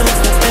you're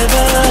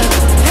forever.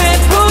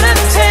 해보는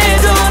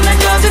채도 난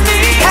여전히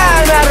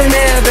하나를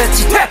내뱉지.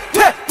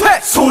 패패패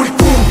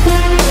소리꾼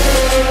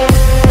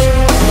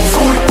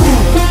소리꾼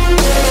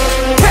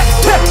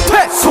패패패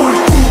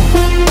소리꾼.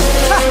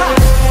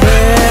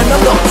 Man,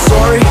 I'm not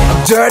sorry,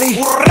 I'm dirty.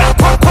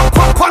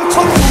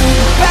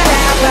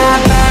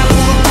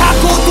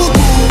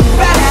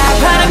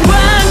 바람과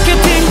함께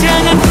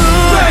등장한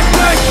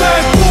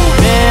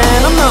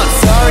Man, I'm not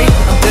sorry,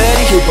 I'm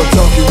dirty. Keep on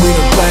talking, we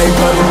don't play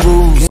by the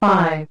rules.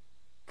 5,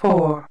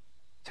 4,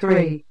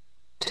 3,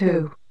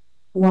 2,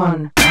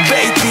 1.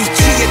 Baby,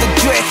 취해도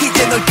돼, 이제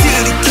널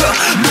들이켜.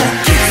 넌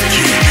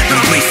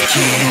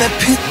risky. 내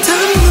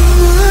피땀눈물,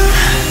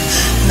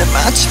 내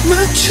마지막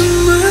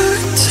춤을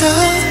다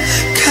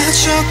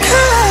가져가.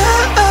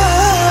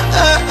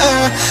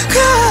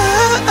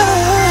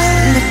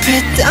 내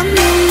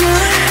피땀눈물,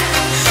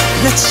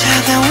 내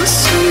차가운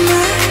숨을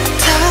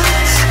다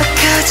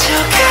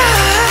가져가.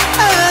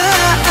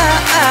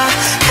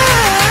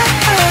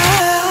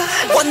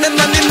 Money,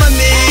 money,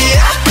 money.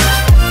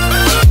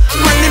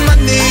 Money,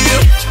 money.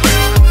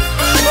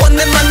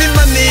 Money, money,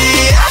 money.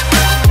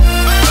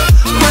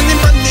 Money,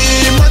 money,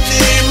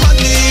 money,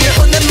 money.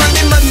 Money,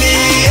 money, money.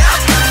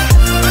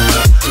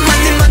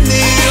 Money,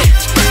 money.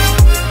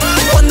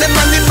 Money,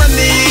 money,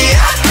 money.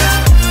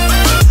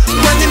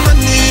 Money,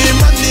 money,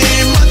 money,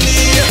 money.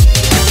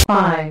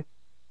 5,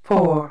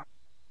 4,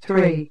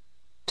 3,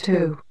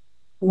 2,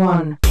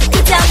 1.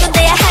 그 정도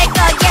돼야 할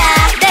거야.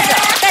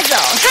 대줘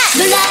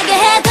놀라게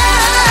해도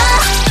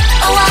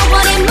Oh I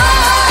want it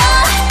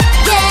more.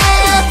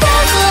 Yeah,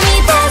 다스미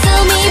more.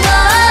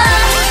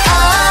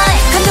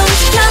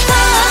 감동시켜도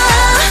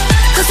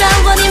Cause I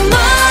want it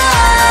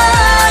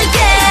more.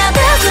 Yeah,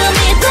 다스미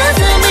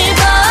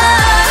more.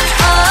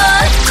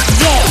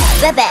 Yeah,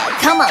 baby,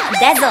 come on,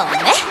 dazzle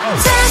me.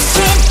 자신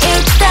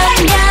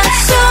있다면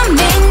숨이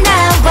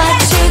나와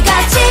추가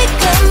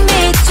지금이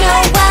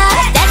좋아.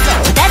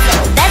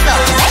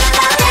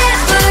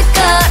 해볼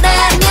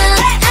거라면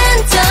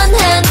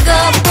안전한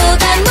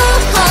것보다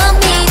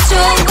모험이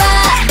좋아.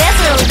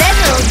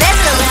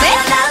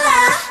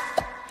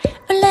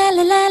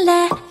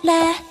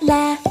 라라라라라라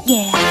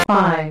yeah. 5,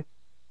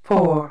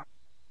 4,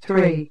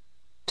 3,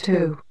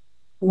 2,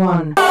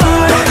 1. 더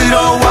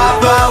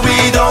들어와봐, we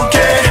don't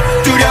care.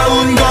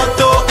 두려운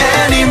것도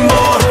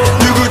anymore.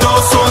 누구도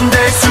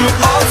손댈 수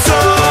없어.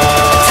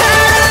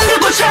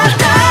 다른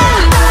찾다.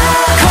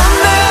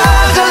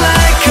 건너가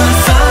like a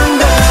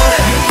thunder.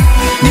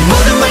 네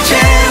모든 걸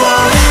채워.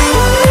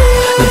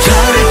 넌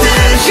저를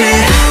듯이.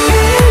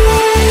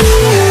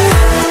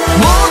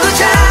 모두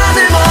자들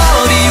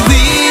머리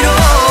위로.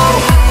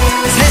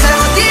 세상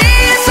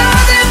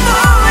어디에서든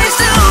보일 수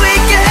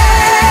있게.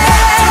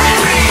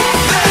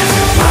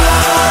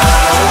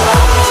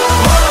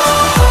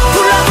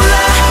 불러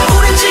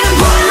우린 지금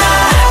불러.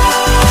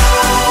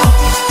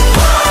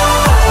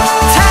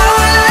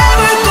 타올라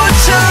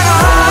불꽃처럼.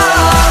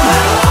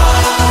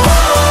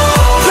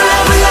 불러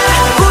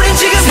우린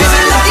지금 세상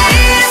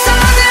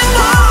어디에서든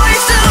보일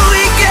수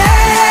있게.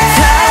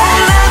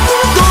 타올라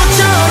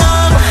불꽃처럼.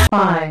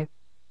 5,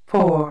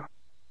 4,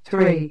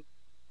 3,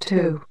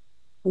 2,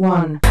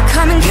 1.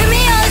 Come and give me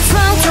all the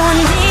smoke, don't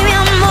leave me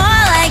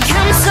more like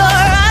I'm so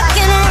rock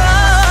and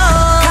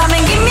roll. Come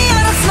and give me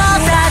all the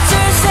smoke, that's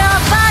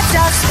yourself, I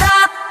just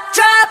stop,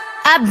 drop.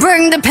 I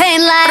bring the pain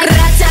like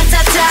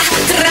ra-ta-ta-ta,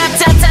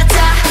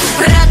 ra-ta-ta-ta,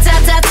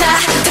 ra-ta-ta-ta,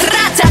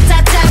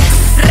 ra-ta-ta-ta,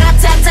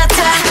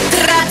 ra-ta-ta-ta,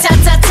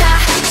 ra-ta-ta-ta.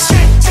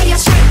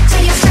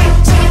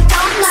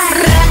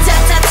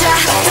 Ra-ta-ta-ta,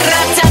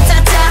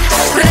 ra-ta-ta-ta,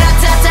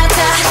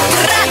 ra-ta-ta-ta,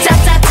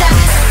 ra-ta-ta-ta,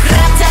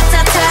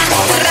 ra-ta-ta-ta,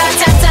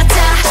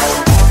 ra-ta-ta-ta.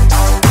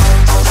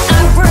 I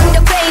bring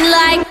the pain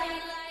like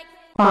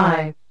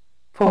 5,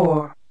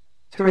 4,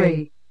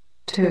 3,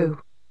 2,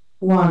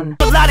 1.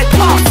 나를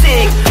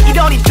toxic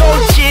이러니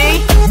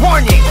좋지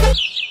warning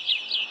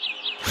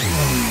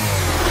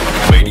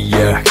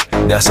Maniac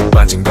나서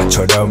빠진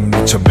것처럼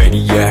미쳐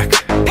Maniac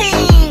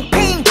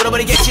핑핑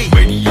돌아버리겠지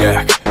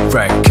Maniac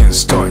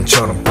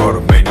Frankenstein처럼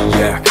걸어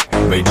Maniac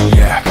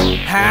Maniac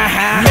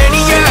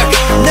Maniac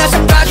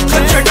나서 빠진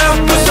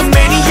것처럼 무슨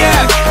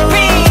Maniac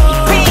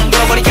핑핑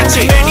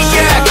돌아버리겠지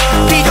Maniac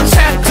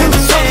비정상은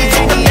성이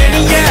정말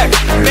Maniac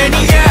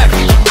Maniac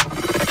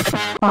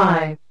 5,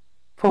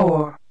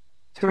 4,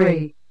 3,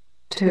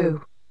 2,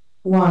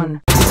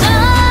 1.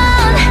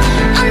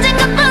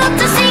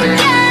 언젠가부터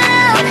생겨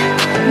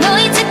너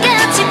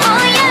이제까지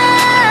뭐야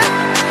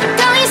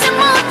더 이상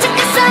못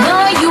참겠어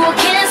너의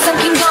유혹엔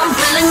섞인 건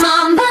feeling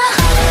mamba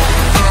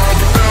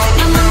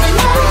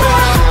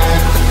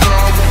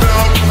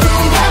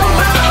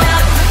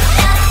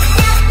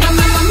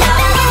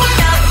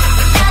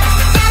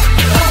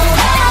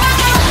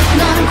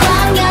넌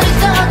광야를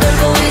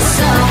떠돌고 있어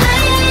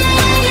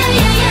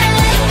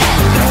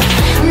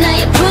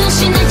나의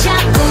불신을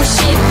잡고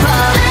싶어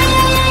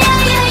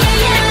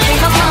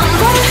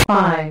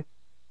 5,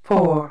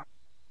 4,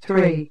 3,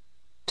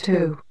 2,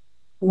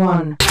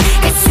 1.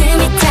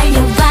 가슴이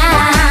달려와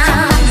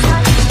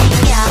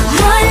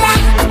몰라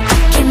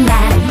어떻게 난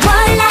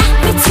몰라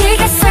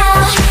미치겠어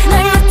널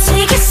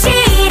놓치기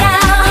싫어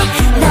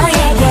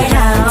너에게로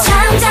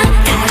점점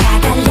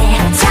다가갈래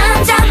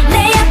점점 내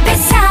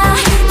옆에서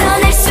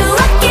떠날 수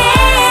없게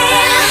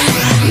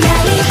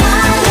너희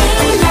빨리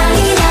너희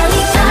빨리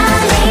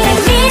날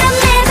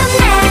밀어내도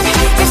난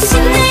다시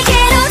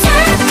내게로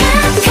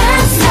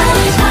다가갔어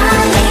너희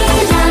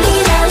빨리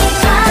날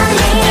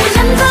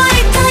안 버릴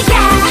거야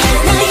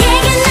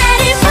너에게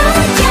나를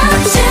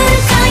보여줄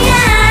거야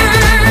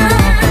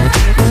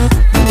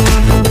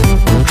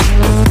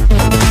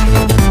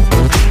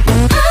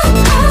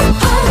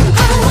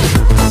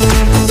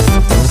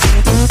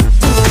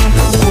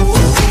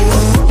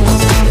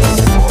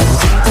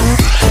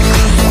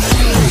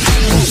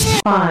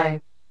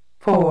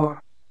 5,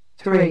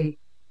 4, 3,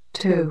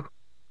 2,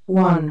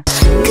 1.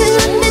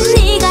 그런데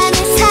네가 내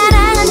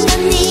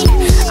사랑한다니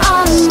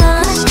엄마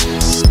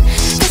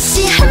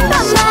다시 한번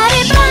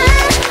말해봐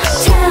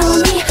Tell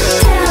me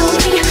Tell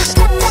me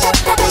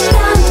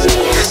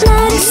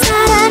나를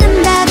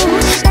사랑한다고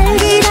날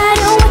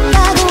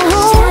기다려왔다고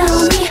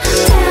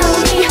Tell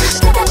me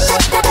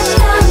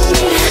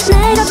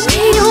내가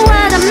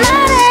필요하단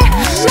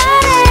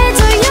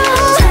말해줘요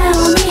Tell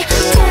me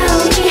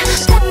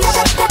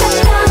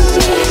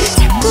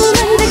자꾸만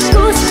듣고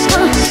싶어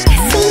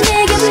계속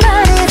내게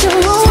말해줘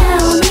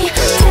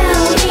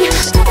Tell me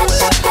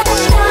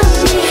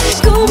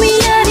꿈이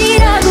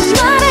아니라고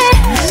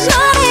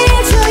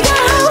말해줘요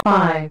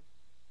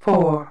 5,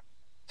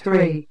 4, 3,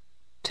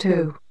 2,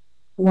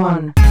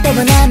 1.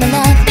 빼보나마 나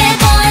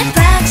빼볼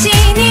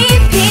확신이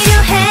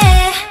필요해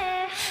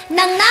내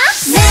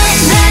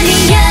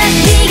맘이야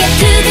네가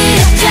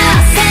두드려줘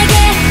세게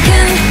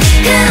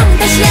쿵쿵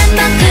다시 한번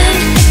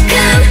쿵쿵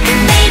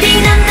Baby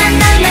난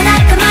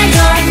아까 말고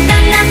난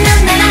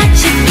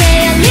쉽게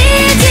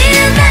알리지는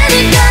않을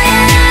거야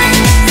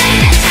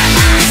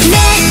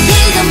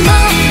내일도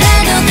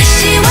뭐라도 다시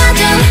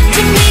와줘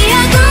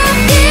준비하고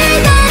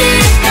기다릴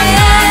거야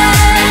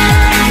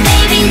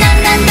Baby 난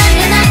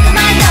아까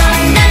말고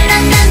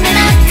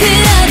그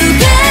하루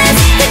계속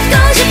듣고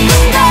싶은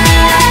걸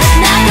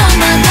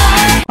나도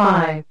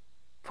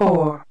 5,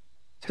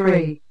 4, 3,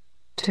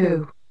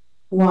 2,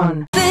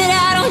 1. But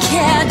I don't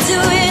care, do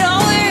it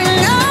over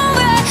and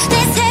over 내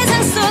세상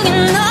속에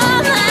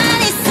너만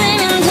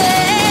있으면 돼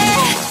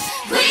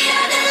We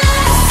are the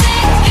lost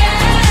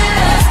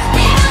girls 네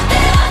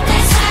멋대로 내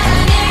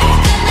사랑을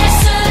끝낼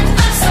순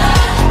없어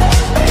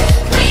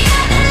We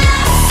are the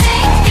lost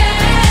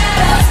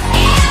girls 이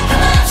아픔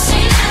없이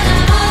난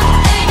아무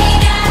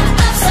의미가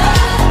없어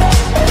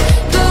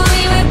But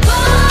we were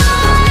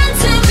born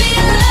to be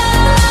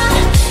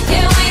alone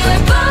Yeah, we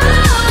were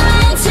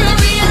born to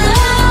be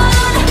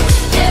alone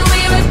Yeah,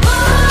 we were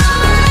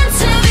born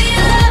to be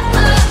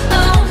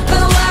alone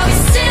But why we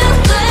still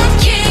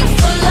looking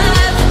for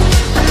love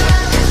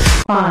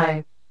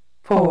 5,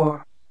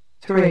 4,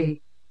 3,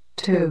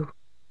 2,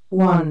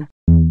 1.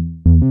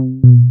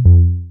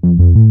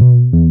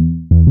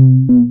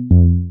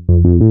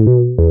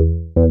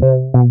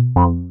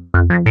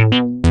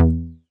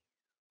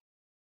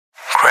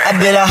 I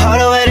bet I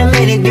hold away a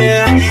minute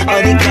girl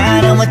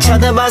어디가 너무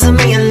쳐다봐서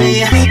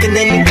미안해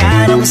근데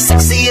네가 너무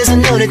섹시해서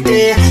눈에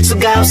띌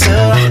수가 없어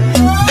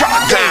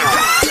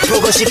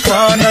보고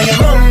싶어 너의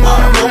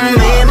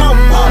몸매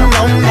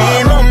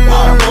너의 몸매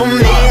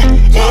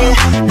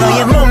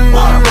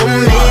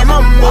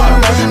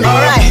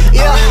Alright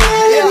yeah.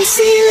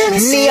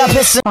 네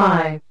앞에서 5,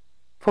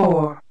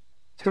 4,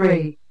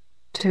 3,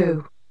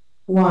 2,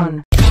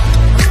 1.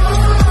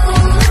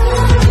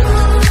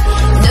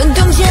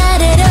 눈동자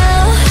아래로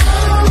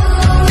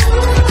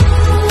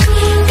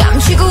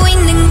감추고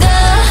있는 거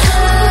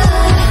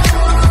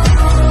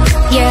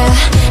Yeah,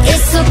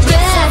 it's so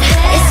bad,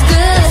 it's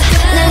good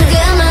난 그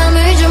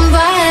맘을 좀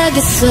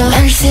봐야겠어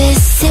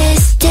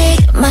Narcissistic,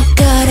 my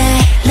god, I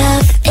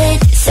love it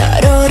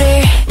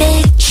서로를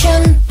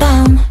비춘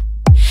밤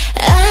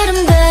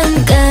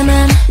아름다운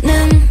까만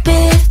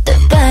눈빛도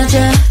빠져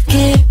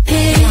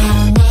깊이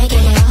난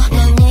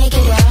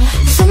내게로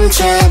숨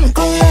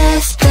참고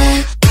last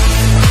back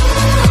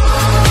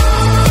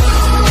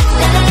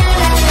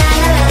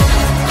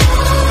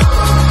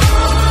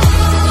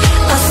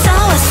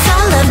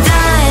love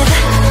dive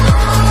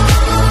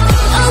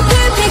Oh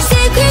perfect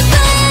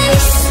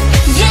sacrifice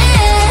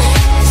Yeah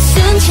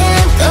숨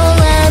참고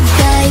love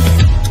dive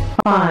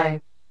 5,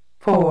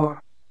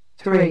 4,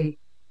 3,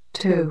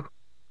 2,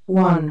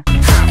 1.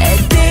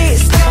 At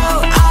this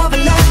low of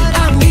love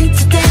I'm in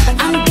today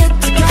I'm good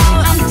to go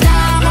I'm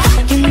down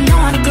You know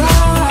I'm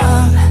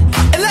gone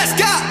And let's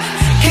go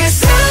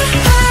Cause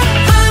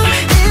I'm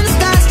in the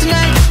stars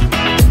tonight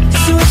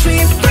So if we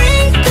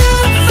bring the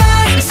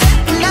fire Set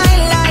the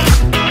night light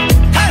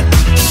Hey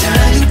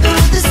Shining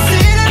through the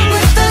city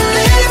With a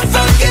little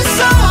funky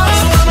soul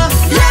So I'ma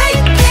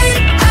light it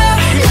up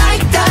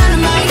Like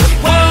dynamite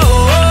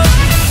Whoa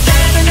Na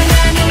na na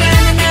na na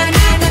na na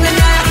na na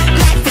na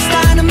Life is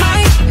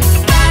dynamite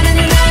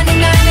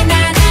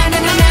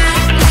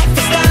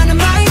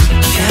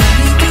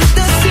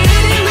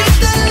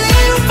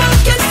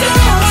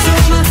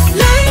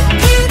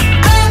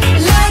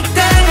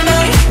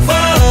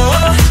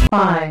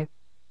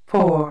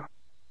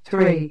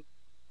 3,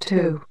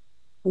 2,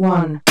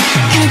 1.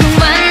 결국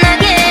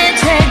만나게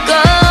될걸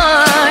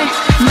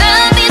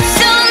Baby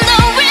soon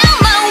though in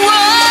my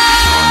world.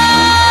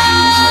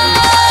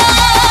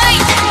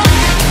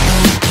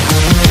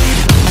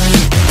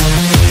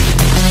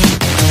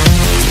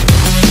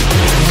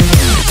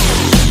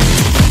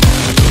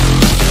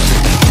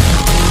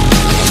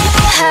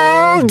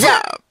 Hold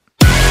up.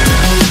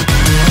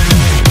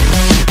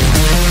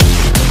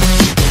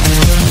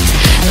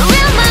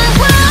 Real my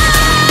world.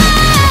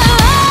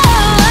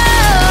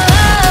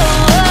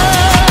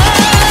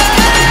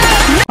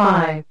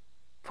 5,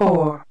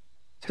 4,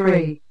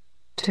 3,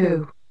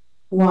 2,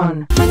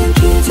 1.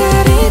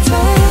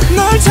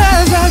 널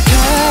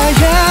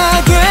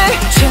찾아가야 돼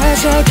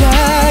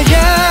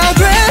찾아가야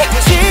돼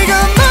지금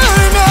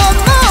멀면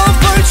못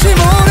볼지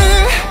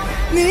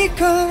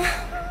모르니까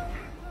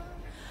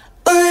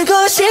울고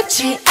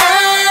싶지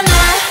않아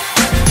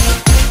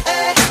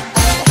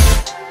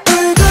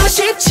울고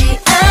싶지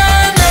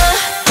않아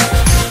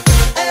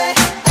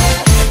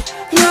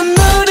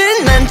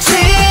눈물은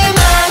많지만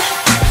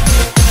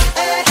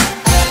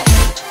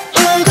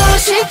울고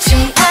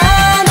싶지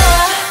않아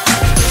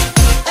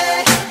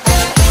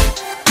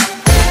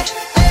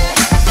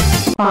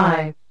 5,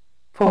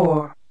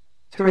 4,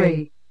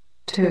 3,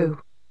 2,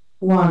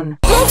 1.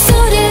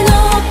 목소리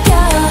높여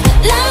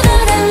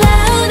louder and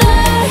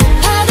louder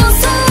파도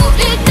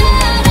소리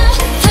따라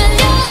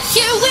달려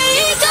Here we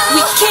go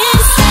We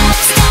can't stop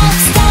stop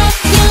stop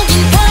여긴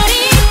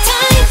party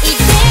time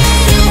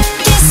이대로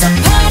계속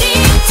party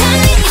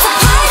time It's a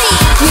party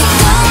We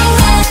go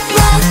rock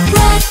rock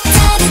rock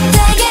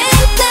따뜻하게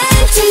날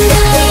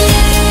tonight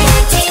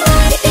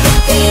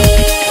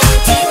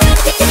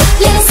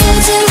Let us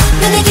hold you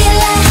너네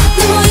길라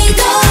너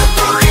모이고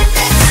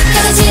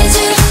가다 제주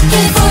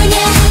캘리포니아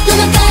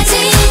로마까지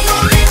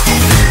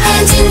하얀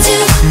진주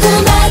푸른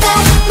바다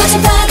멋진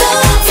파도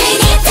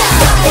Senorita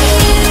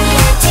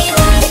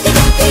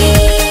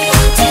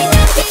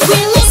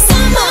Really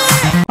summer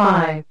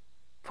 5,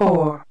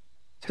 4,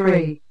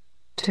 3,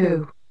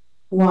 2,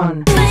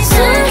 1.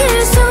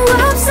 숨길 수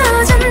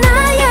없어져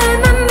나의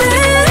맘을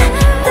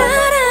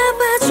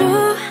따라봐줘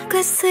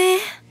Classy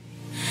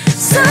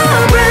So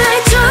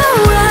bright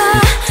좋아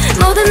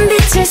모든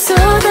빛을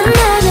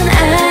쏟아내는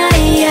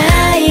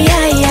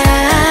아이야이야이야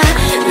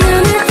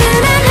눈을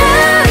뜨는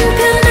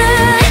한편에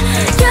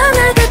영화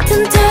같은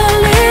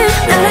떨림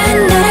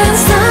나란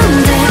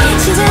someday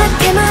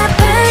시작해 my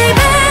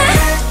baby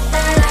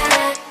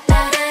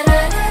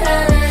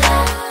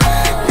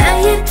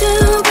나의 두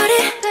발이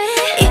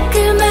이끌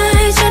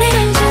my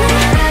journey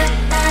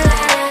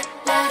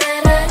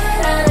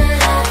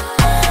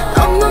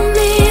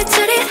온몸이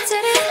짜릿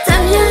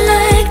달려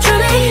like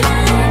dreaming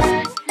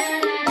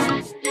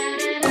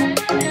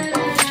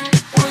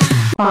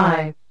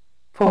 5,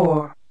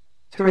 4,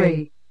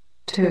 3,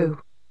 2,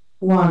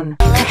 1.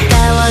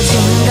 가까워진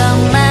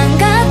것만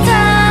같아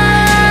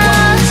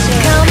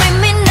Come with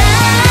me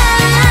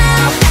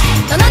now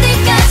넌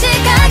어디까지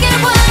가길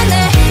원해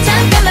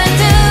잠깐만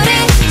둘이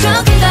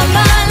조금 더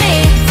멀리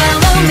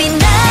Follow me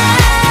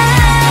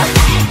now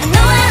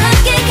너와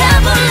함께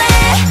가볼래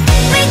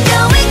We go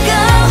we go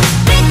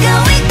we go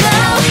we go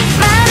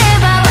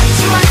말해봐 what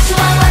you want you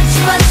want what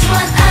you want you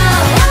want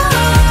oh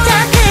더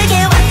크게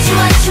what you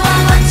want you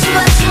want what you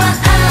want you want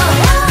oh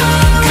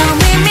Come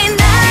with me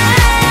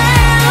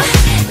now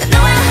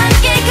너와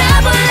함께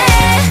가볼래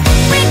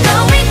We go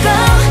we go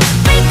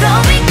we go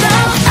we go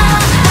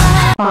oh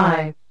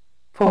 5,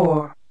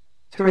 4,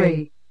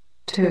 3,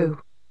 2,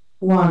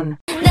 1.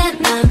 내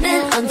맘은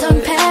온통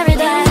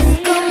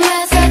paradise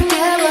꿈에서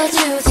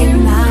깨워주지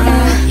마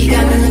You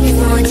got me looking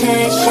for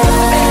attention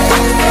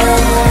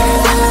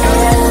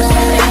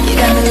You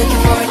got me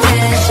looking for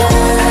attention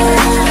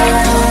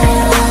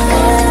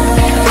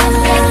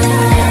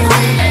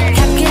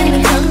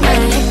갖기는 정말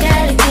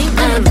헷갈리지만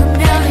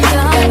분명히 You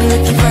got me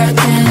looking for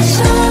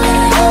attention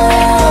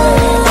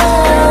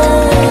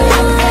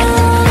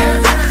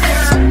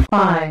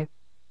 5,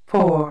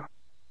 4,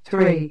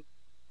 3,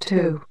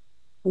 2,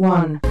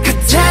 1.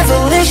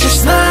 Devilish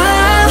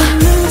smile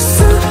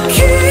눈속이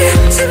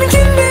지는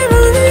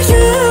memory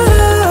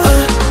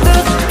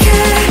어떻게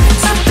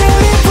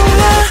특별히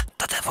불러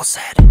The devil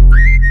said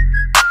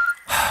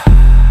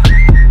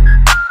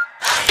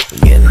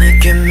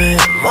Give me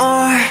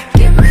more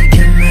Give me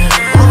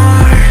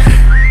more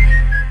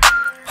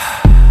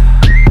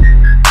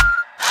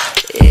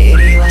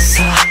이리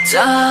와서 더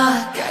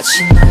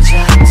같이 놀자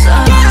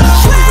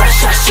Sugar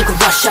rush sugar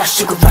rush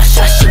sugar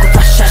rush sugar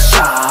rush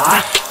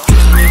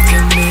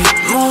Give me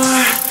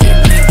more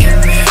Give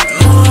me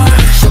more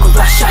Sugar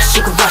rush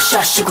sugar rush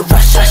sugar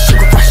rush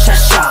sugar rush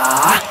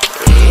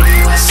이리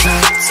와서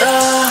더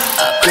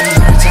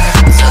끝나자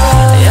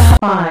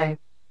더 5,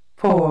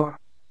 4,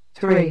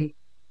 3,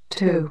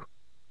 2,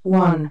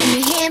 1. You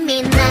hear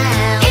me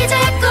now 이제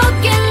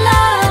꽃길로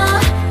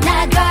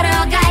나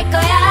걸어갈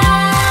거야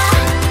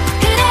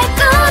그래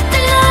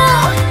꽃들로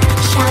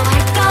샤워할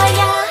거야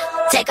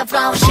Take a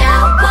flow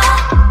shower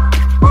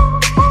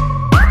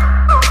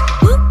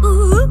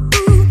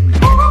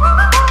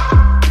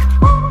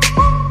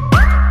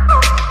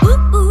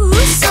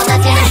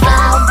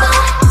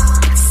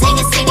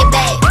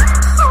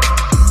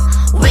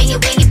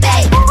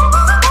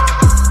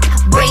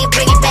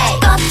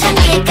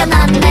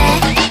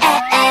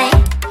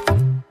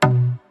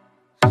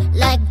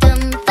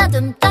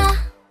da.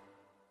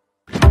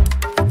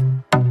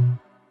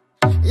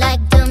 Like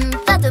dum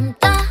da dum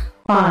da.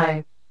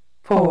 5,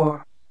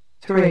 4,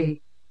 3,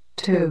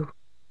 2,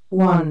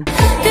 1.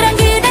 그런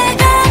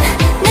그대가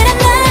내란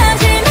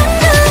낮을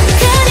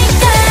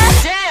맘먹으니까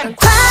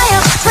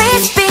Quiet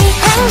please be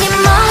행님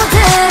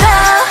모드로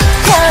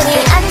편히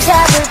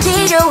앉아볼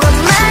필요한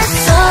말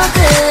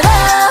속으로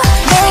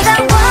내가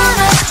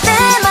원할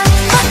때만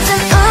버튼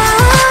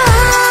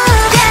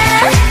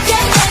yeah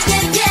yeah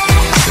yeah yeah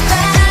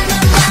바람만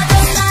봐도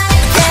나의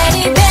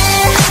teddy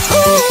bear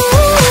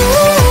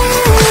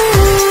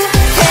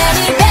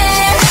teddy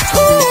bear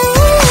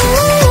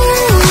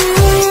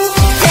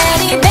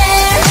teddy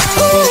bear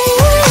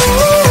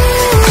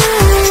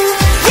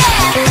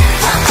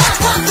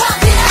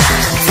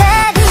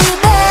teddy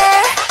bear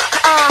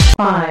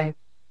 5,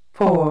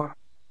 4,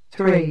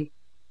 3,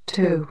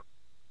 2,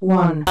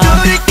 1.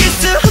 돌이킬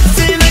수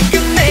없을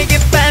만큼 내게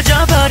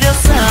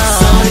빠져버렸어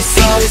Sorry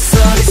sorry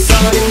sorry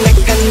sorry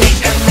내가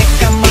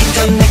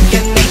먼저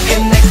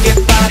내게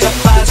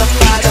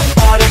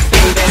빠져버려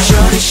baby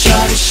Shorty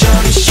shorty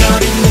shorty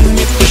shorty 눈이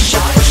부셔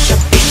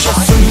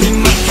숨이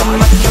막혀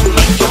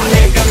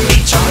내가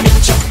미쳐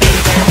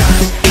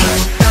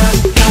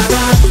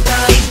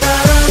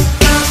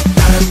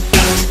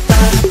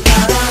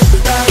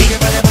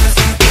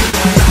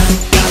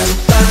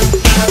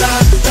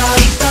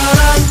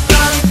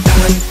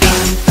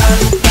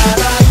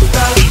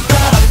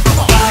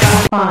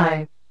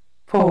Five,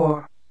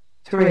 4,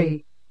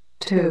 3,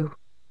 2,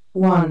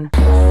 1.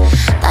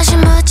 다시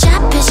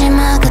붙잡히지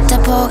마 그때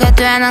보게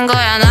되는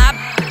거야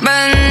나쁜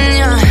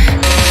년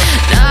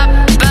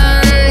나쁜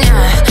년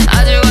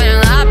아주 그냥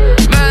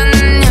나쁜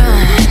년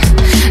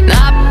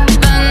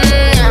나쁜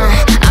년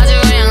아주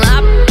그냥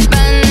나쁜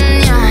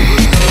년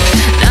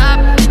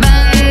나쁜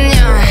년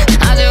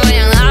아주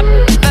그냥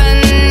나쁜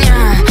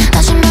년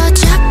다시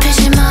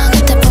붙잡히지 마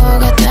그때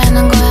보게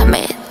되는 거야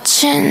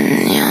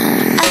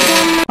미친년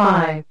 5,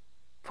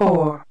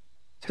 4,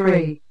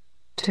 3,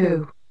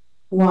 2,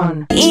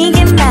 1.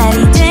 이게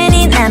말이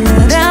되니 난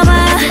물어봐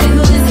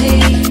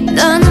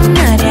너는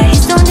말야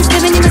It's only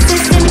stepping in my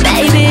system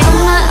baby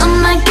Oh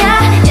my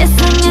god Yes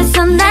and yes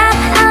and that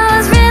I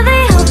was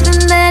really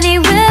hoping that it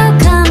will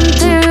come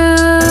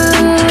through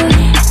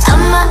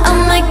Oh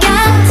my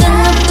god 단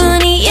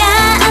너뿐이야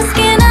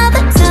Asking all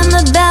the time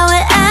about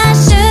what I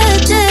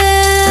should do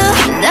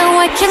No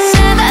I can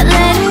never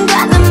let him go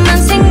너만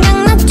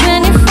생각나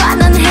 24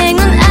 넌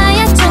행운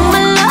아야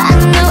정말로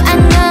I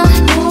know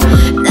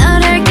널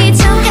알기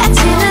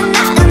전까지는 나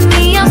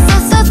의미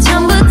없었어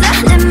전부 다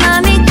내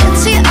맘이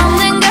끝이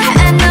없는 걸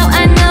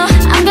I know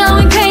I'm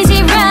going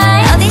crazy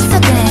right 어디서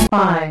돼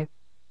 5,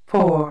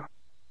 4,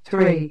 3,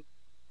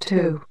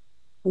 2,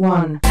 1.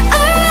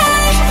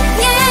 Alright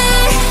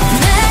yeah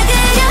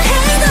막으려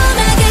해도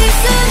막을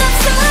순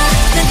없어 난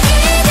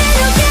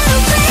이대로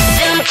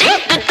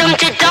get away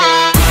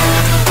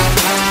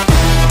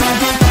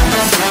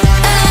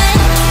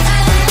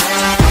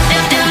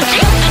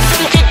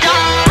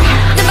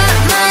내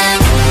맘만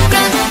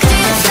그렇게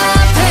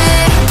섭해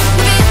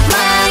Beat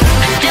like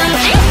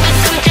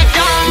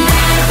날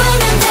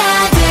보면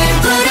다들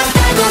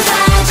부럽다고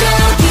하죠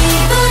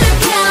기분은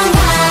평화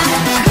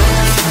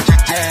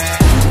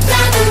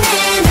따분해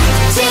난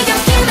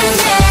지겹기만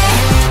해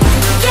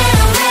Get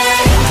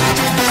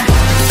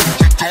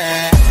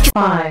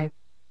away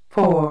 5,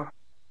 4,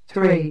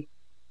 3,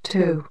 2,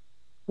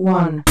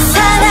 1.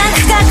 사랑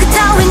그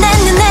따윈 내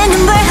눈에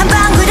눈물 한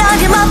방울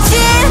어림없지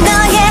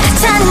너의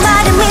찬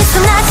말은 미소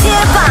나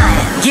제발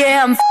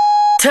Yeah I'm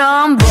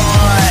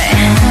tomboy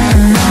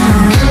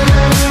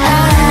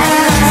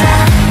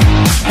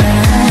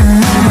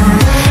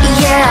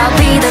Yeah I'll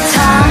be the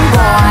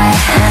tomboy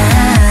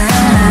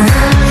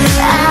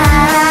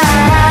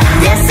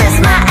This is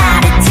my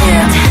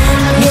attitude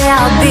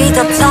Yeah I'll be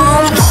the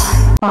tomboy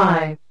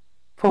 5,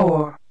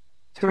 4,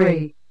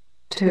 3,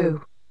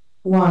 2,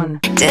 1.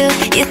 Do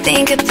you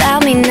think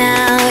about me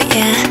now?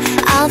 Yeah,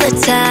 all the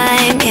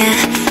time. Yeah,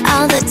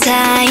 all the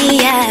time.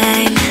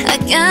 I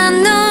got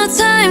no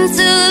time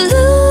to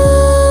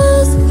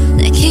lose.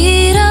 내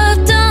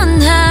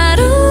길었던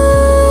하루.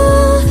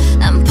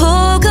 난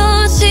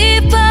보고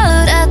싶어.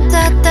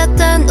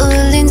 라따따따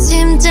울린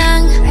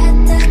심장.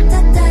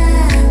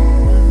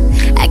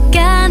 I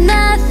got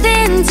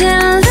nothing to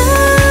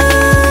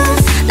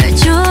lose. 널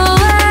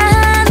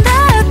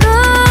좋아한다고.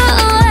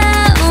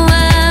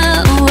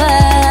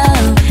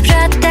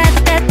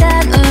 라따따따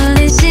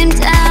울린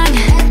심장.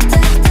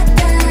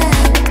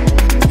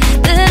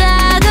 But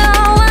I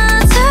don't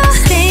want to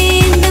stay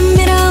in the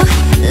middle.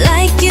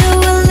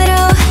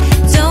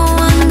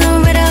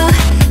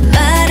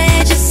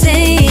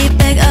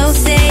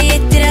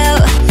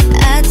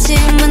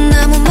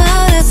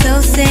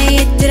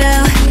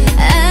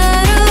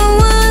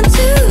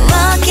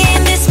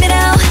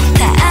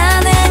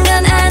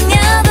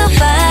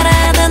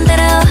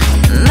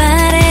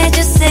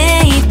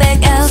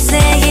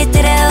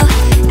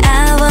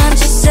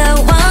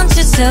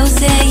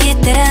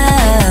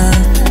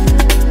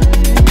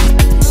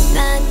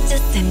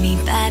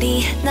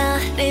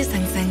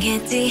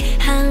 거겠지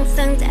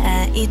항상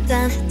다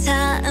있던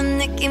처음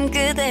느낌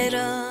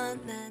그대로